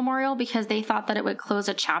memorial because they thought that it would close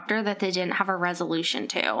a chapter that they didn't have a resolution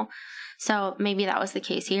to. So maybe that was the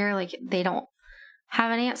case here. Like, they don't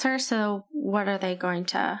have an answer. So what are they going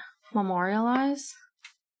to memorialize?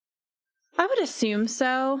 I would assume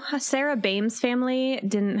so. Sarah Bames' family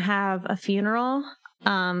didn't have a funeral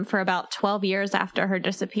for about 12 years after her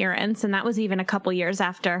disappearance. And that was even a couple years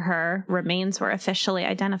after her remains were officially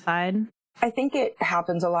identified. I think it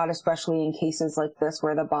happens a lot, especially in cases like this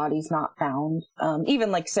where the body's not found. Even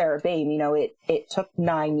like Sarah Bame, it took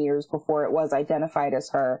 9 years before it was identified as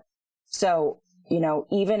her. So,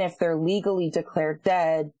 even if they're legally declared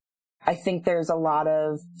dead, I think there's a lot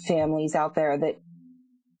of families out there that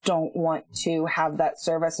don't want to have that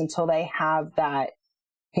service until they have that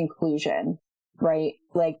conclusion, right?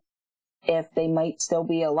 Like, if they might still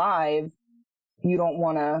be alive, you don't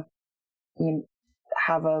want to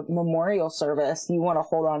have a memorial service. You want to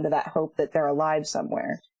hold on to that hope that they're alive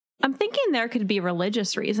somewhere. I'm thinking there could be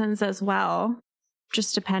religious reasons as well.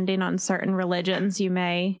 Just depending on certain religions, you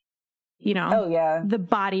may, oh yeah, the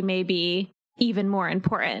body may be even more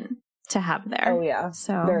important to have there. Oh yeah,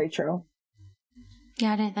 so very true.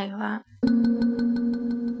 Yeah, I didn't think of that.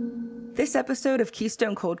 This episode of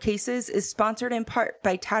Keystone Cold Cases is sponsored in part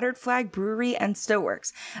by Tattered Flag Brewery and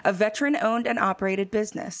Stillworks, a veteran-owned and operated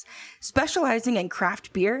business. Specializing in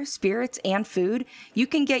craft beer, spirits, and food, you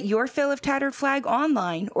can get your fill of Tattered Flag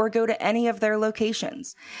online or go to any of their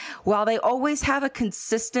locations. While they always have a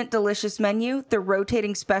consistent, delicious menu, the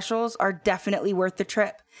rotating specials are definitely worth the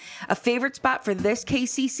trip. A favorite spot for this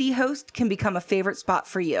KCC host can become a favorite spot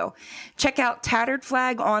for you. Check out Tattered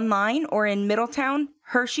Flag online or in Middletown,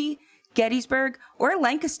 Hershey, Gettysburg, or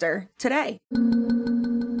Lancaster today.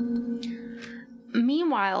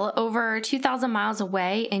 Meanwhile, over 2,000 miles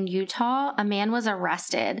away in Utah, a man was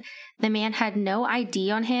arrested. The man had no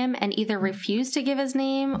ID on him and either refused to give his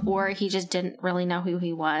name or he just didn't really know who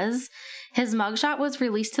he was. His mugshot was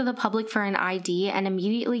released to the public for an ID and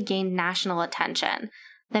immediately gained national attention.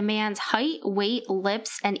 The man's height, weight,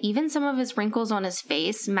 lips, and even some of his wrinkles on his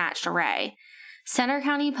face matched Ray. Center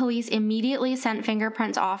County Police immediately sent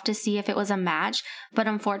fingerprints off to see if it was a match, but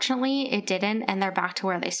unfortunately it didn't, and they're back to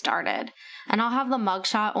where they started. And I'll have the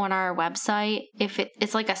mugshot on our website.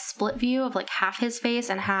 It's like a split view of like half his face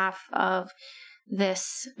and half of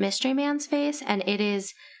this mystery man's face, and it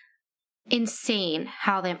is insane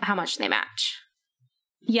how much they match.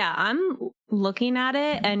 Yeah, I'm looking at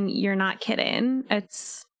it, and you're not kidding.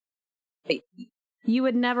 You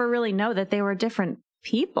would never really know that they were different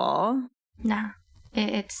people. No,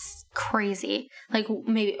 it's crazy. Like,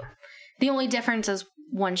 maybe the only difference is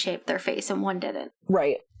one shaped their face and one didn't.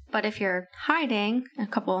 Right. But if you're hiding a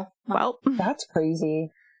couple... Well, that's crazy.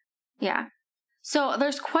 Yeah. So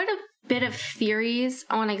there's quite a bit of theories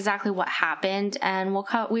on exactly what happened, and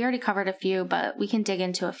we already covered a few, but we can dig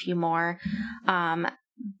into a few more.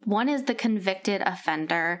 One is the convicted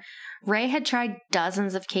offender. Ray had tried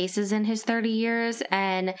dozens of cases in his 30 years,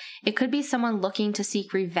 and it could be someone looking to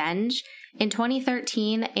seek revenge. In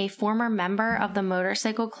 2013, a former member of the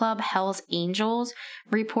motorcycle club Hell's Angels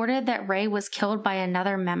reported that Ray was killed by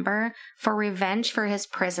another member for revenge for his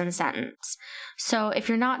prison sentence. So if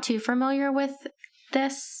you're not too familiar with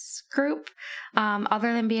this group,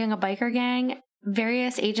 other than being a biker gang,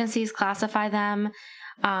 various agencies classify them,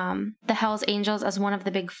 the Hell's Angels, as one of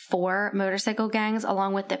the big 4 motorcycle gangs,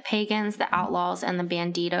 along with the Pagans, the Outlaws, and the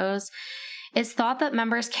Banditos. It's thought that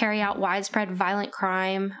members carry out widespread violent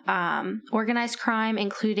crime, organized crime,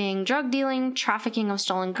 including drug dealing, trafficking of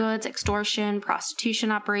stolen goods, extortion,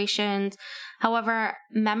 prostitution operations. However,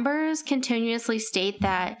 members continuously state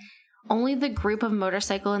that only the group of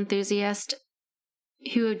motorcycle enthusiasts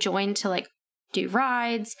who joined to like do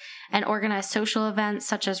rides and organize social events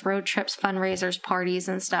such as road trips, fundraisers, parties,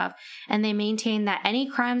 and stuff. And they maintain that any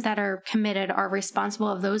crimes that are committed are responsible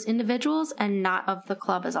of those individuals and not of the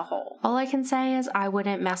club as a whole. All I can say is I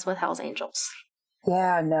wouldn't mess with Hell's Angels.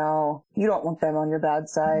 Yeah, no, you don't want them on your bad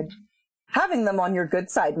side. Having them on your good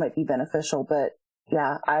side might be beneficial, but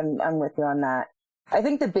yeah, I'm with you on that. I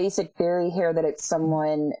think the basic theory here that it's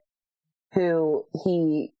someone who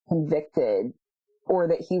he convicted or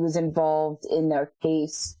that he was involved in their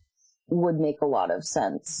case would make a lot of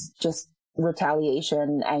sense. Just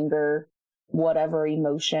retaliation, anger, whatever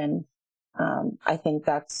emotion. I think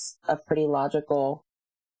that's a pretty logical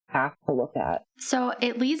path to look at. So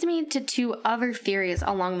it leads me to two other theories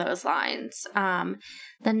along those lines.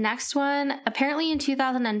 The next one, apparently in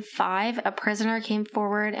 2005, a prisoner came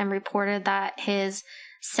forward and reported that his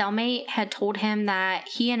cellmate had told him that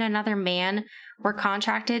he and another man were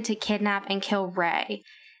contracted to kidnap and kill Ray.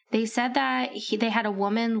 They said that they had a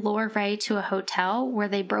woman lure Ray to a hotel where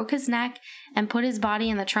they broke his neck and put his body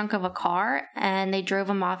in the trunk of a car, and they drove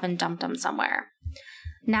him off and dumped him somewhere.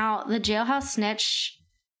 Now, the jailhouse snitch,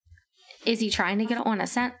 is he trying to get on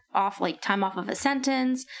time off of a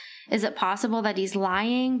sentence? Is it possible that he's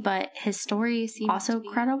lying, but his story seems also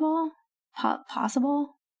credible?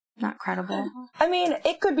 Possible? Not credible. I mean,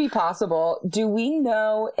 it could be possible. Do we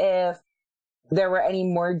know if there were any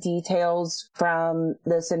more details from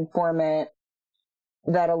this informant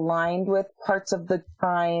that aligned with parts of the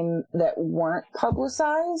crime that weren't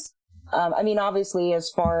publicized? I mean, obviously,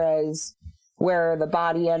 as far as where the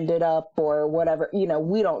body ended up or whatever,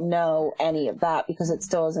 we don't know any of that because it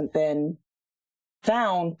still hasn't been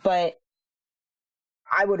found, but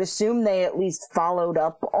I would assume they at least followed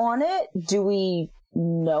up on it. Do we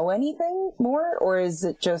know anything more, or is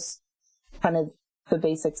it just kind of the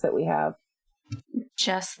basics that we have?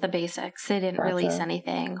 Just the basics. They didn't release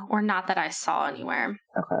anything, or not that I saw anywhere.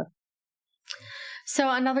 Okay. So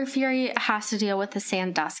another theory has to deal with the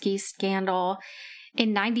Sandusky scandal.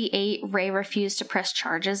 In 98, Ray refused to press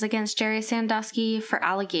charges against Jerry Sandusky for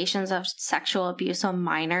allegations of sexual abuse on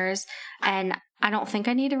minors. And I don't think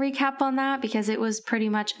I need to recap on that because it was pretty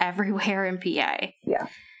much everywhere in PA. Yeah.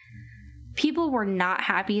 People were not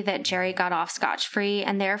happy that Jerry got off scotch-free,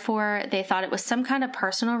 and therefore they thought it was some kind of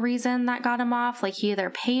personal reason that got him off, like he either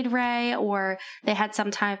paid Ray or they had some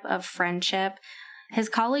type of friendship. His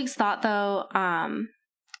colleagues, though,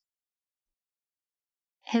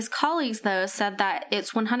 said that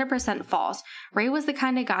it's 100% false. Ray was the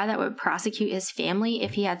kind of guy that would prosecute his family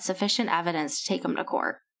if he had sufficient evidence to take him to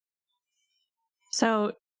court.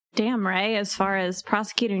 So, damn, Ray, as far as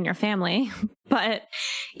prosecuting your family. But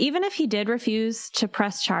even if he did refuse to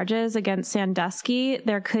press charges against Sandusky,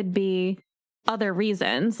 there could be other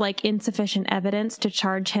reasons, like insufficient evidence to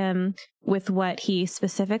charge him with what he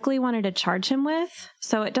specifically wanted to charge him with.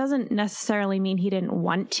 So it doesn't necessarily mean he didn't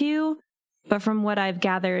want to, but from what I've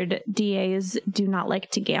gathered, DAs do not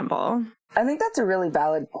like to gamble. I think that's a really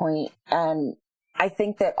valid point, and I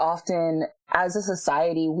think that often as a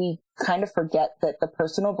society, we kind of forget that the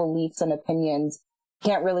personal beliefs and opinions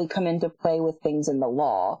can't really come into play with things in the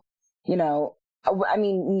law. I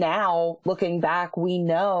mean, now looking back, we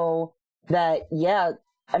know that,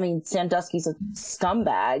 Sandusky's a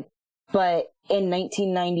scumbag, but in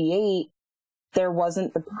 1998, there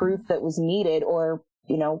wasn't the proof that was needed, or,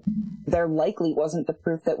 there likely wasn't the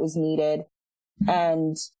proof that was needed.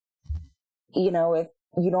 And, if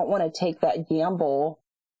you don't want to take that gamble,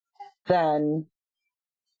 then,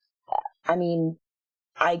 I mean,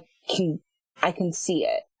 I can see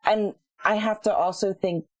it. And I have to also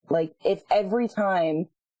think, like, if every time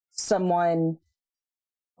someone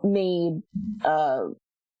made a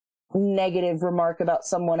negative remark about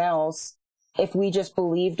someone else, if we just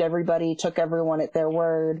believed everybody, took everyone at their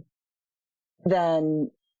word,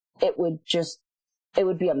 then it would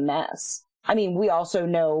be a mess. I mean, we also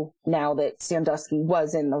know now that Sandusky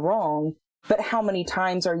was in the wrong, but how many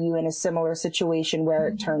times are you in a similar situation where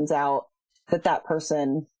it turns out that that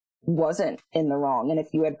person wasn't in the wrong? And if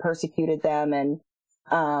you had persecuted them and,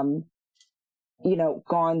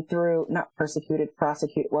 gone through, not persecuted,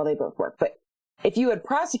 prosecuted, well, they both work, but if you had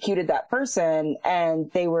prosecuted that person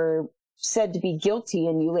and they were said to be guilty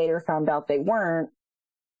and you later found out they weren't,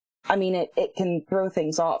 I mean, it can throw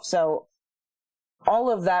things off. So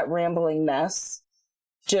all of that rambling mess,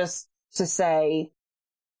 just to say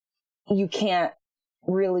you can't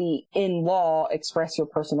really, in law, express your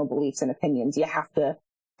personal beliefs and opinions. You have to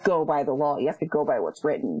go by the law. You have to go by what's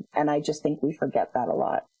written. And I just think we forget that a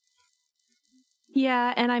lot.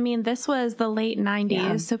 Yeah, and I mean, this was the late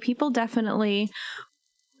 90s, so people definitely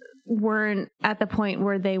weren't at the point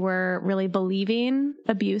where they were really believing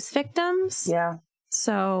abuse victims. Yeah.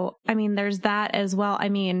 So, I mean, there's that as well. I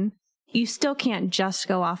mean, you still can't just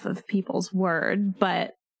go off of people's word,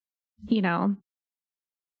 but, you know,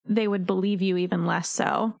 they would believe you even less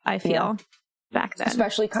so, I feel, back then.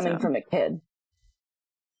 Especially coming from a kid.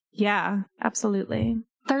 Yeah, absolutely.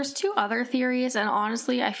 There's two other theories, and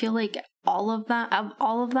honestly, I feel like all of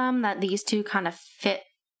them, that these two kind of fit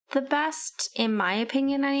the best, in my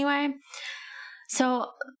opinion anyway. So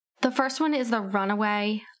the first one is the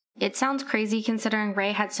runaway. It sounds crazy considering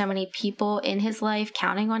Ray had so many people in his life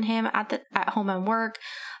counting on him at home and work,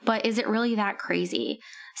 but is it really that crazy?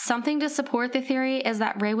 Something to support the theory is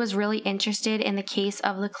that Ray was really interested in the case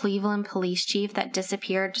of the Cleveland police chief that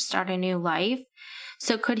disappeared to start a new life.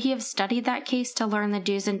 So could he have studied that case to learn the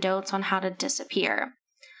do's and don'ts on how to disappear?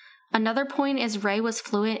 Another point is Ray was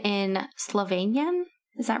fluent in Slovenian.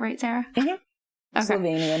 Is that right, Sarah? Mm-hmm. Okay.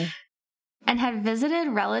 Slovenian. And had visited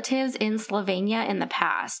relatives in Slovenia in the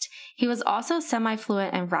past. He was also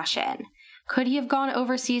semi-fluent in Russian. Could he have gone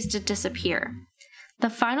overseas to disappear? The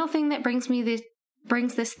final thing that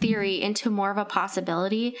brings this theory into more of a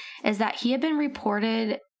possibility is that he had been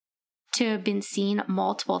reported to have been seen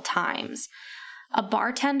multiple times. A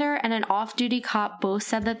bartender and an off-duty cop both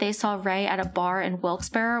said that they saw Ray at a bar in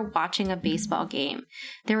Wilkes-Barre watching a baseball game.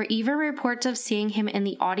 There were even reports of seeing him in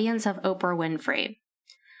the audience of Oprah Winfrey.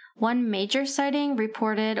 One major sighting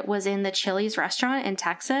reported was in the Chili's restaurant in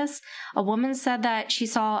Texas. A woman said that she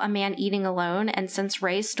saw a man eating alone, and since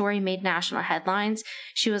Ray's story made national headlines,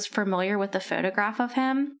 she was familiar with the photograph of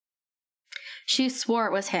him. She swore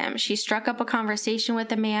it was him. She struck up a conversation with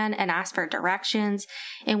the man and asked for directions,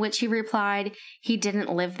 in which he replied he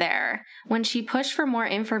didn't live there. When she pushed for more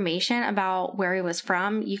information about where he was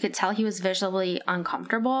from, you could tell he was visually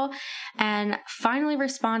uncomfortable, and finally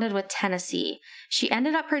responded with Tennessee. She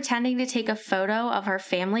ended up pretending to take a photo of her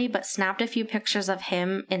family, but snapped a few pictures of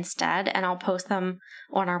him instead, and I'll post them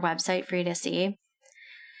on our website for you to see.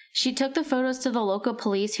 She took the photos to the local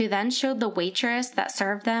police, who then showed the waitress that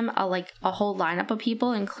served them a whole lineup of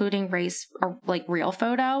people, including Ray's real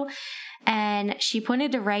photo, and she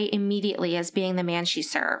pointed to Ray immediately as being the man she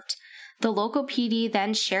served. The local PD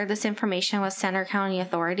then shared this information with Center County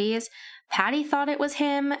authorities. Patty thought it was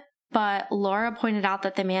him, but Laura pointed out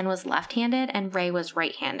that the man was left-handed and Ray was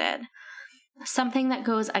right-handed. Something that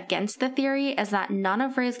goes against the theory is that none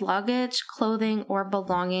of Ray's luggage, clothing, or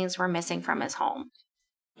belongings were missing from his home.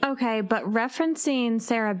 Okay, but referencing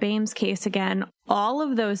Sarah Bames' case again, all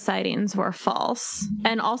of those sightings were false.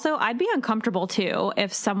 And also, I'd be uncomfortable too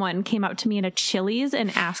if someone came up to me in a Chili's and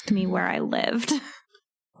asked me where I lived.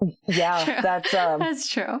 Yeah, True. That's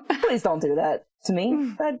true. Please don't do that to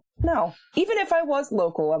me. No. Even if I was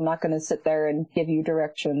local, I'm not going to sit there and give you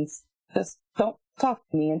directions. Just don't talk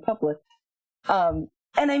to me in public. And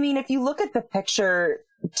I mean, if you look at the picture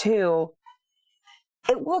too,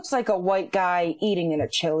 it looks like a white guy eating in a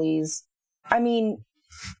Chili's. I mean,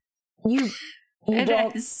 you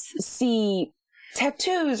don't see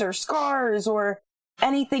tattoos or scars or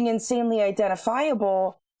anything insanely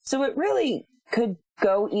identifiable. So it really could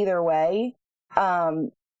go either way.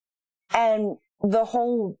 And the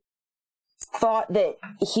whole thought that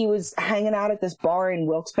he was hanging out at this bar in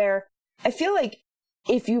Wilkes-Barre, I feel like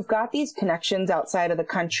if you've got these connections outside of the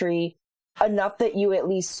country, enough that you at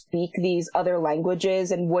least speak these other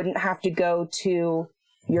languages and wouldn't have to go to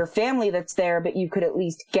your family that's there, but you could at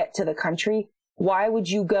least get to the country. Why would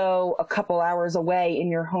you go a couple hours away in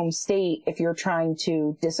your home state if you're trying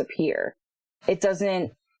to disappear?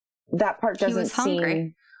 That part doesn't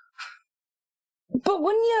seem... But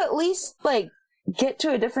wouldn't you at least, get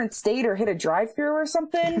to a different state or hit a drive-thru or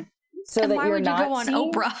something? So and that why you're would you not go on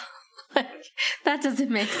Oprah? That doesn't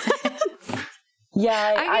make sense.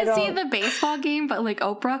 Yeah, I can see the baseball game, but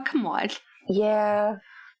Oprah, come on. Yeah.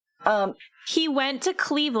 He went to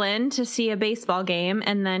Cleveland to see a baseball game,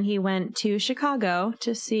 and then he went to Chicago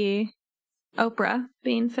to see Oprah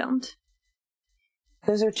being filmed.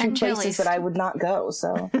 Those are two places that I would not go,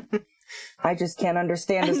 so I just can't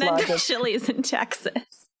understand his logic. And then Chili's in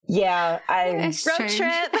Texas. Yeah, road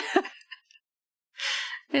trip.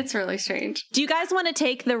 It's really strange. Do you guys want to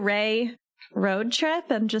take the Ray road trip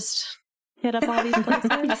and just hit up all these places?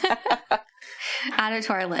 Add it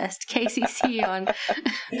to our list. KCC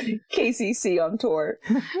on tour.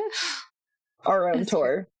 Our own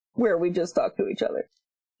tour, where we just talk to each other.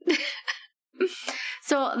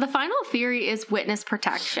 So the final theory is witness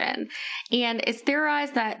protection. And it's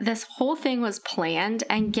theorized that this whole thing was planned,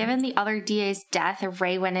 and given the other DA's death,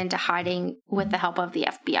 Ray went into hiding with the help of the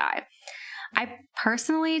FBI. I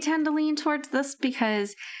personally tend to lean towards this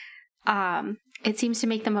because I it seems to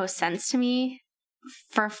make the most sense to me.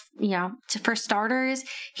 For starters,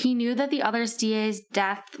 he knew that the other DA's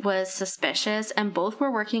death was suspicious, and both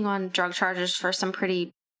were working on drug charges for some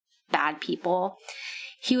pretty bad people.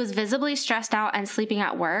 He was visibly stressed out and sleeping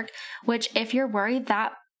at work, which if you're worried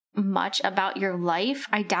that much about your life,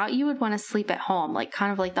 I doubt you would want to sleep at home, like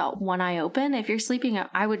kind of like the one eye open. If you're sleeping,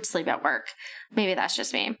 I would sleep at work. Maybe that's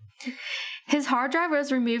just me. His hard drive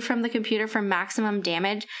was removed from the computer for maximum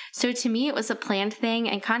damage, so to me it was a planned thing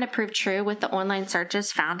and kind of proved true with the online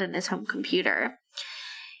searches found in his home computer.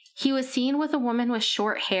 He was seen with a woman with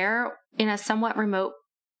short hair in a somewhat remote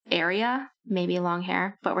area, maybe long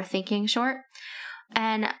hair, but we're thinking short.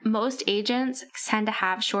 And most agents tend to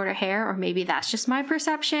have shorter hair, or maybe that's just my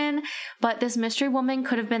perception, but this mystery woman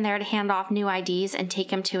could have been there to hand off new IDs and take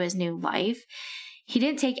him to his new life. He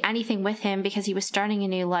didn't take anything with him because he was starting a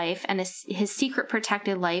new life and his secret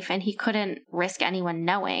protected life, and he couldn't risk anyone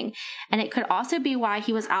knowing. And it could also be why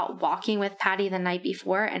he was out walking with Patty the night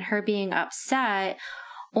before, and her being upset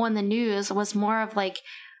on the news was more of like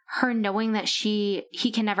her knowing that he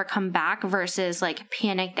can never come back versus like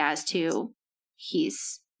panicked as to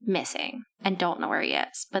he's missing and don't know where he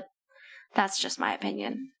is. But that's just my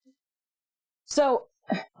opinion. So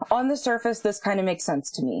on the surface, this kind of makes sense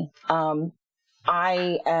to me.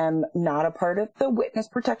 I am not a part of the witness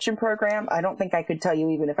protection program. I don't think I could tell you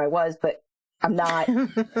even if I was, but I'm not.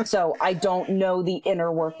 So I don't know the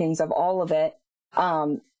inner workings of all of it.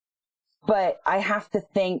 But I have to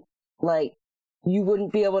think, like, you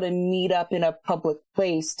wouldn't be able to meet up in a public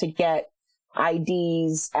place to get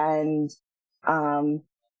IDs, and I'm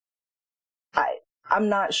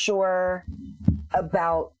not sure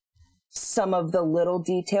about some of the little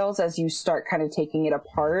details as you start kind of taking it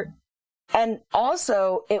apart. And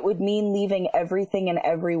also, it would mean leaving everything and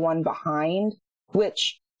everyone behind,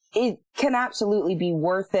 which it can absolutely be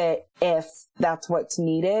worth it if that's what's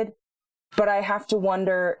needed. But I have to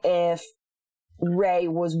wonder if Ray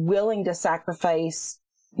was willing to sacrifice,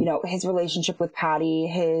 you know, his relationship with Patty,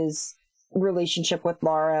 his relationship with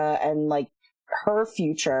Laura, and like her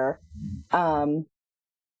future, in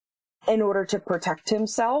order to protect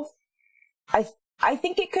himself. I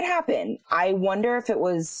think it could happen. I wonder if it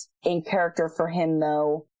was in character for him,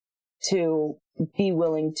 though, to be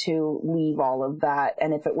willing to leave all of that,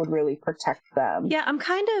 and if it would really protect them. Yeah, I'm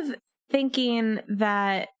kind of thinking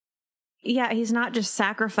that, yeah, he's not just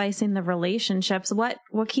sacrificing the relationships. What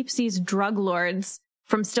keeps these drug lords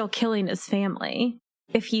from still killing his family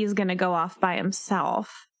if he's going to go off by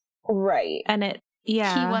himself? Right. And he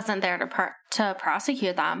wasn't there to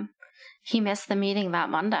prosecute them. He missed the meeting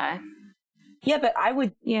that Monday. Yeah, but I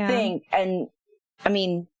would think, and I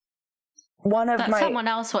mean, someone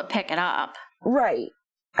else would pick it up. Right.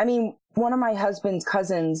 I mean, one of my husband's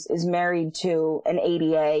cousins is married to an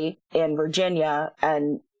ADA in Virginia,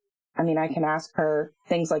 and I mean, I can ask her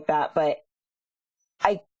things like that, but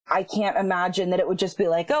I can't imagine that it would just be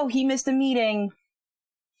like, oh, he missed a meeting,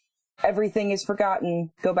 everything is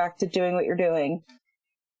forgotten, go back to doing what you're doing.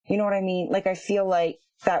 You know what I mean? Like, I feel like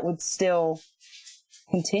that would still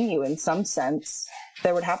continue in some sense.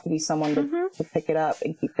 There would have to be someone to pick it up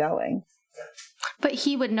and keep going. But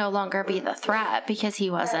he would no longer be the threat because he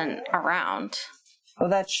wasn't around. Oh,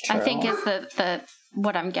 that's true. I think is the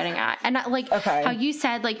what I'm getting at. And like how you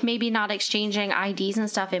said, like maybe not exchanging IDs and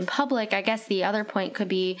stuff in public. I guess the other point could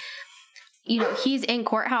be, you know, he's in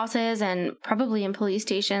courthouses and probably in police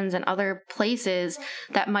stations and other places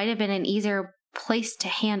that might have been an easier place to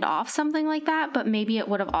hand off something like that, but maybe it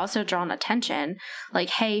would have also drawn attention. Like,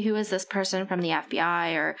 hey, who is this person from the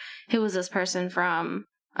FBI, or who is this person from,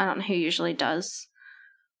 I don't know who usually does.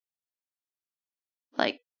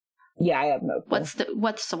 Like, yeah, I have no clue.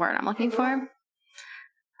 What's the word I'm looking for?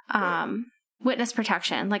 Witness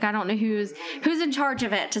protection. Like, I don't know who's in charge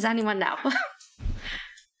of it. Does anyone know?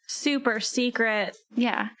 Super secret.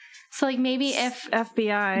 Yeah. So like maybe if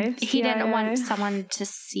FBI, he CIA. Didn't want someone to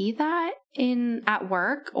see that at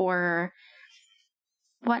work or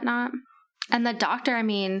whatnot. And the doctor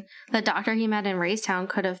he met in Raystown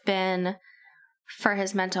could have been for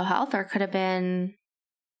his mental health, or could have been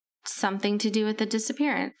something to do with the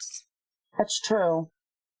disappearance. That's true.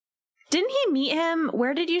 Didn't he meet him?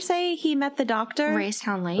 Where did you say he met the doctor?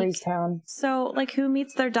 Raystown Lake. Raystown. So like, who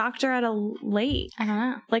meets their doctor at a lake? I don't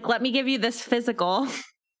know. Like, let me give you this physical.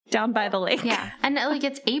 Down by the lake. Yeah. And like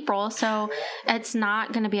it's April, so it's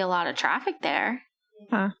not going to be a lot of traffic there.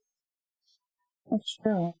 Huh. That's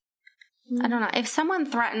true. I don't know. If someone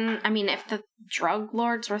if the drug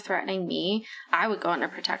lords were threatening me, I would go under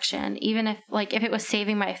protection. Even if it was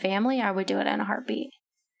saving my family, I would do it in a heartbeat.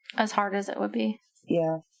 As hard as it would be.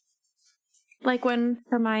 Yeah. Like when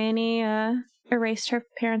Hermione erased her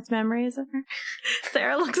parents' memories of her.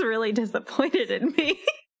 Sarah looks really disappointed in me.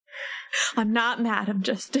 I'm not mad, I'm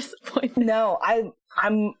just disappointed. No,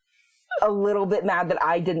 I'm a little bit mad that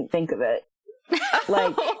I didn't think of it.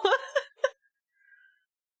 Like,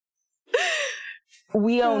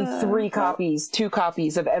 we own 2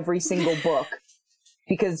 copies of every single book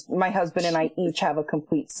because my husband and I each have a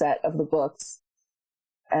complete set of the books.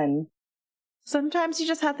 And sometimes you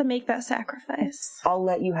just have to make that sacrifice. I'll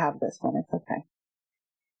let you have this one. It's okay.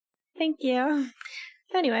 Thank you.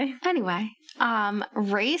 Anyway,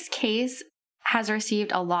 Ray's case has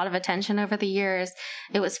received a lot of attention over the years.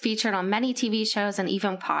 It was featured on many TV shows and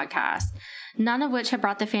even podcasts, none of which have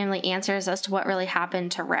brought the family answers as to what really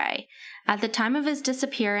happened to Ray. At the time of his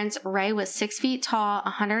disappearance, Ray was 6 feet tall,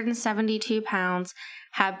 172 pounds,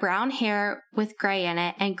 had brown hair with gray in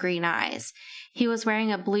it, and green eyes. He was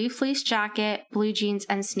wearing a blue fleece jacket, blue jeans,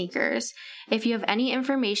 and sneakers. If you have any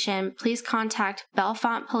information, please contact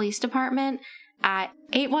Bellefonte Police Department at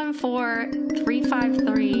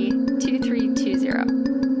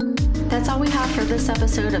 814-353-2320. That's all we have for this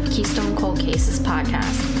episode of Keystone Cold Cases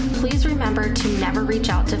podcast. Please remember to never reach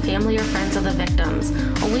out to family or friends of the victims,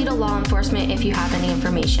 only to law enforcement if you have any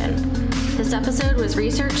information. This episode was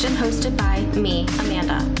researched and hosted by me,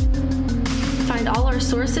 Amanda. Find all our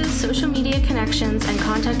sources, social media connections, and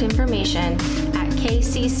contact information at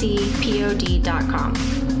kccpod.com.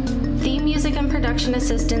 Theme music and production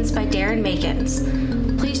assistance by Darren Makins.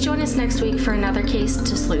 Please join us next week for another case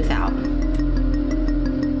to sleuth out.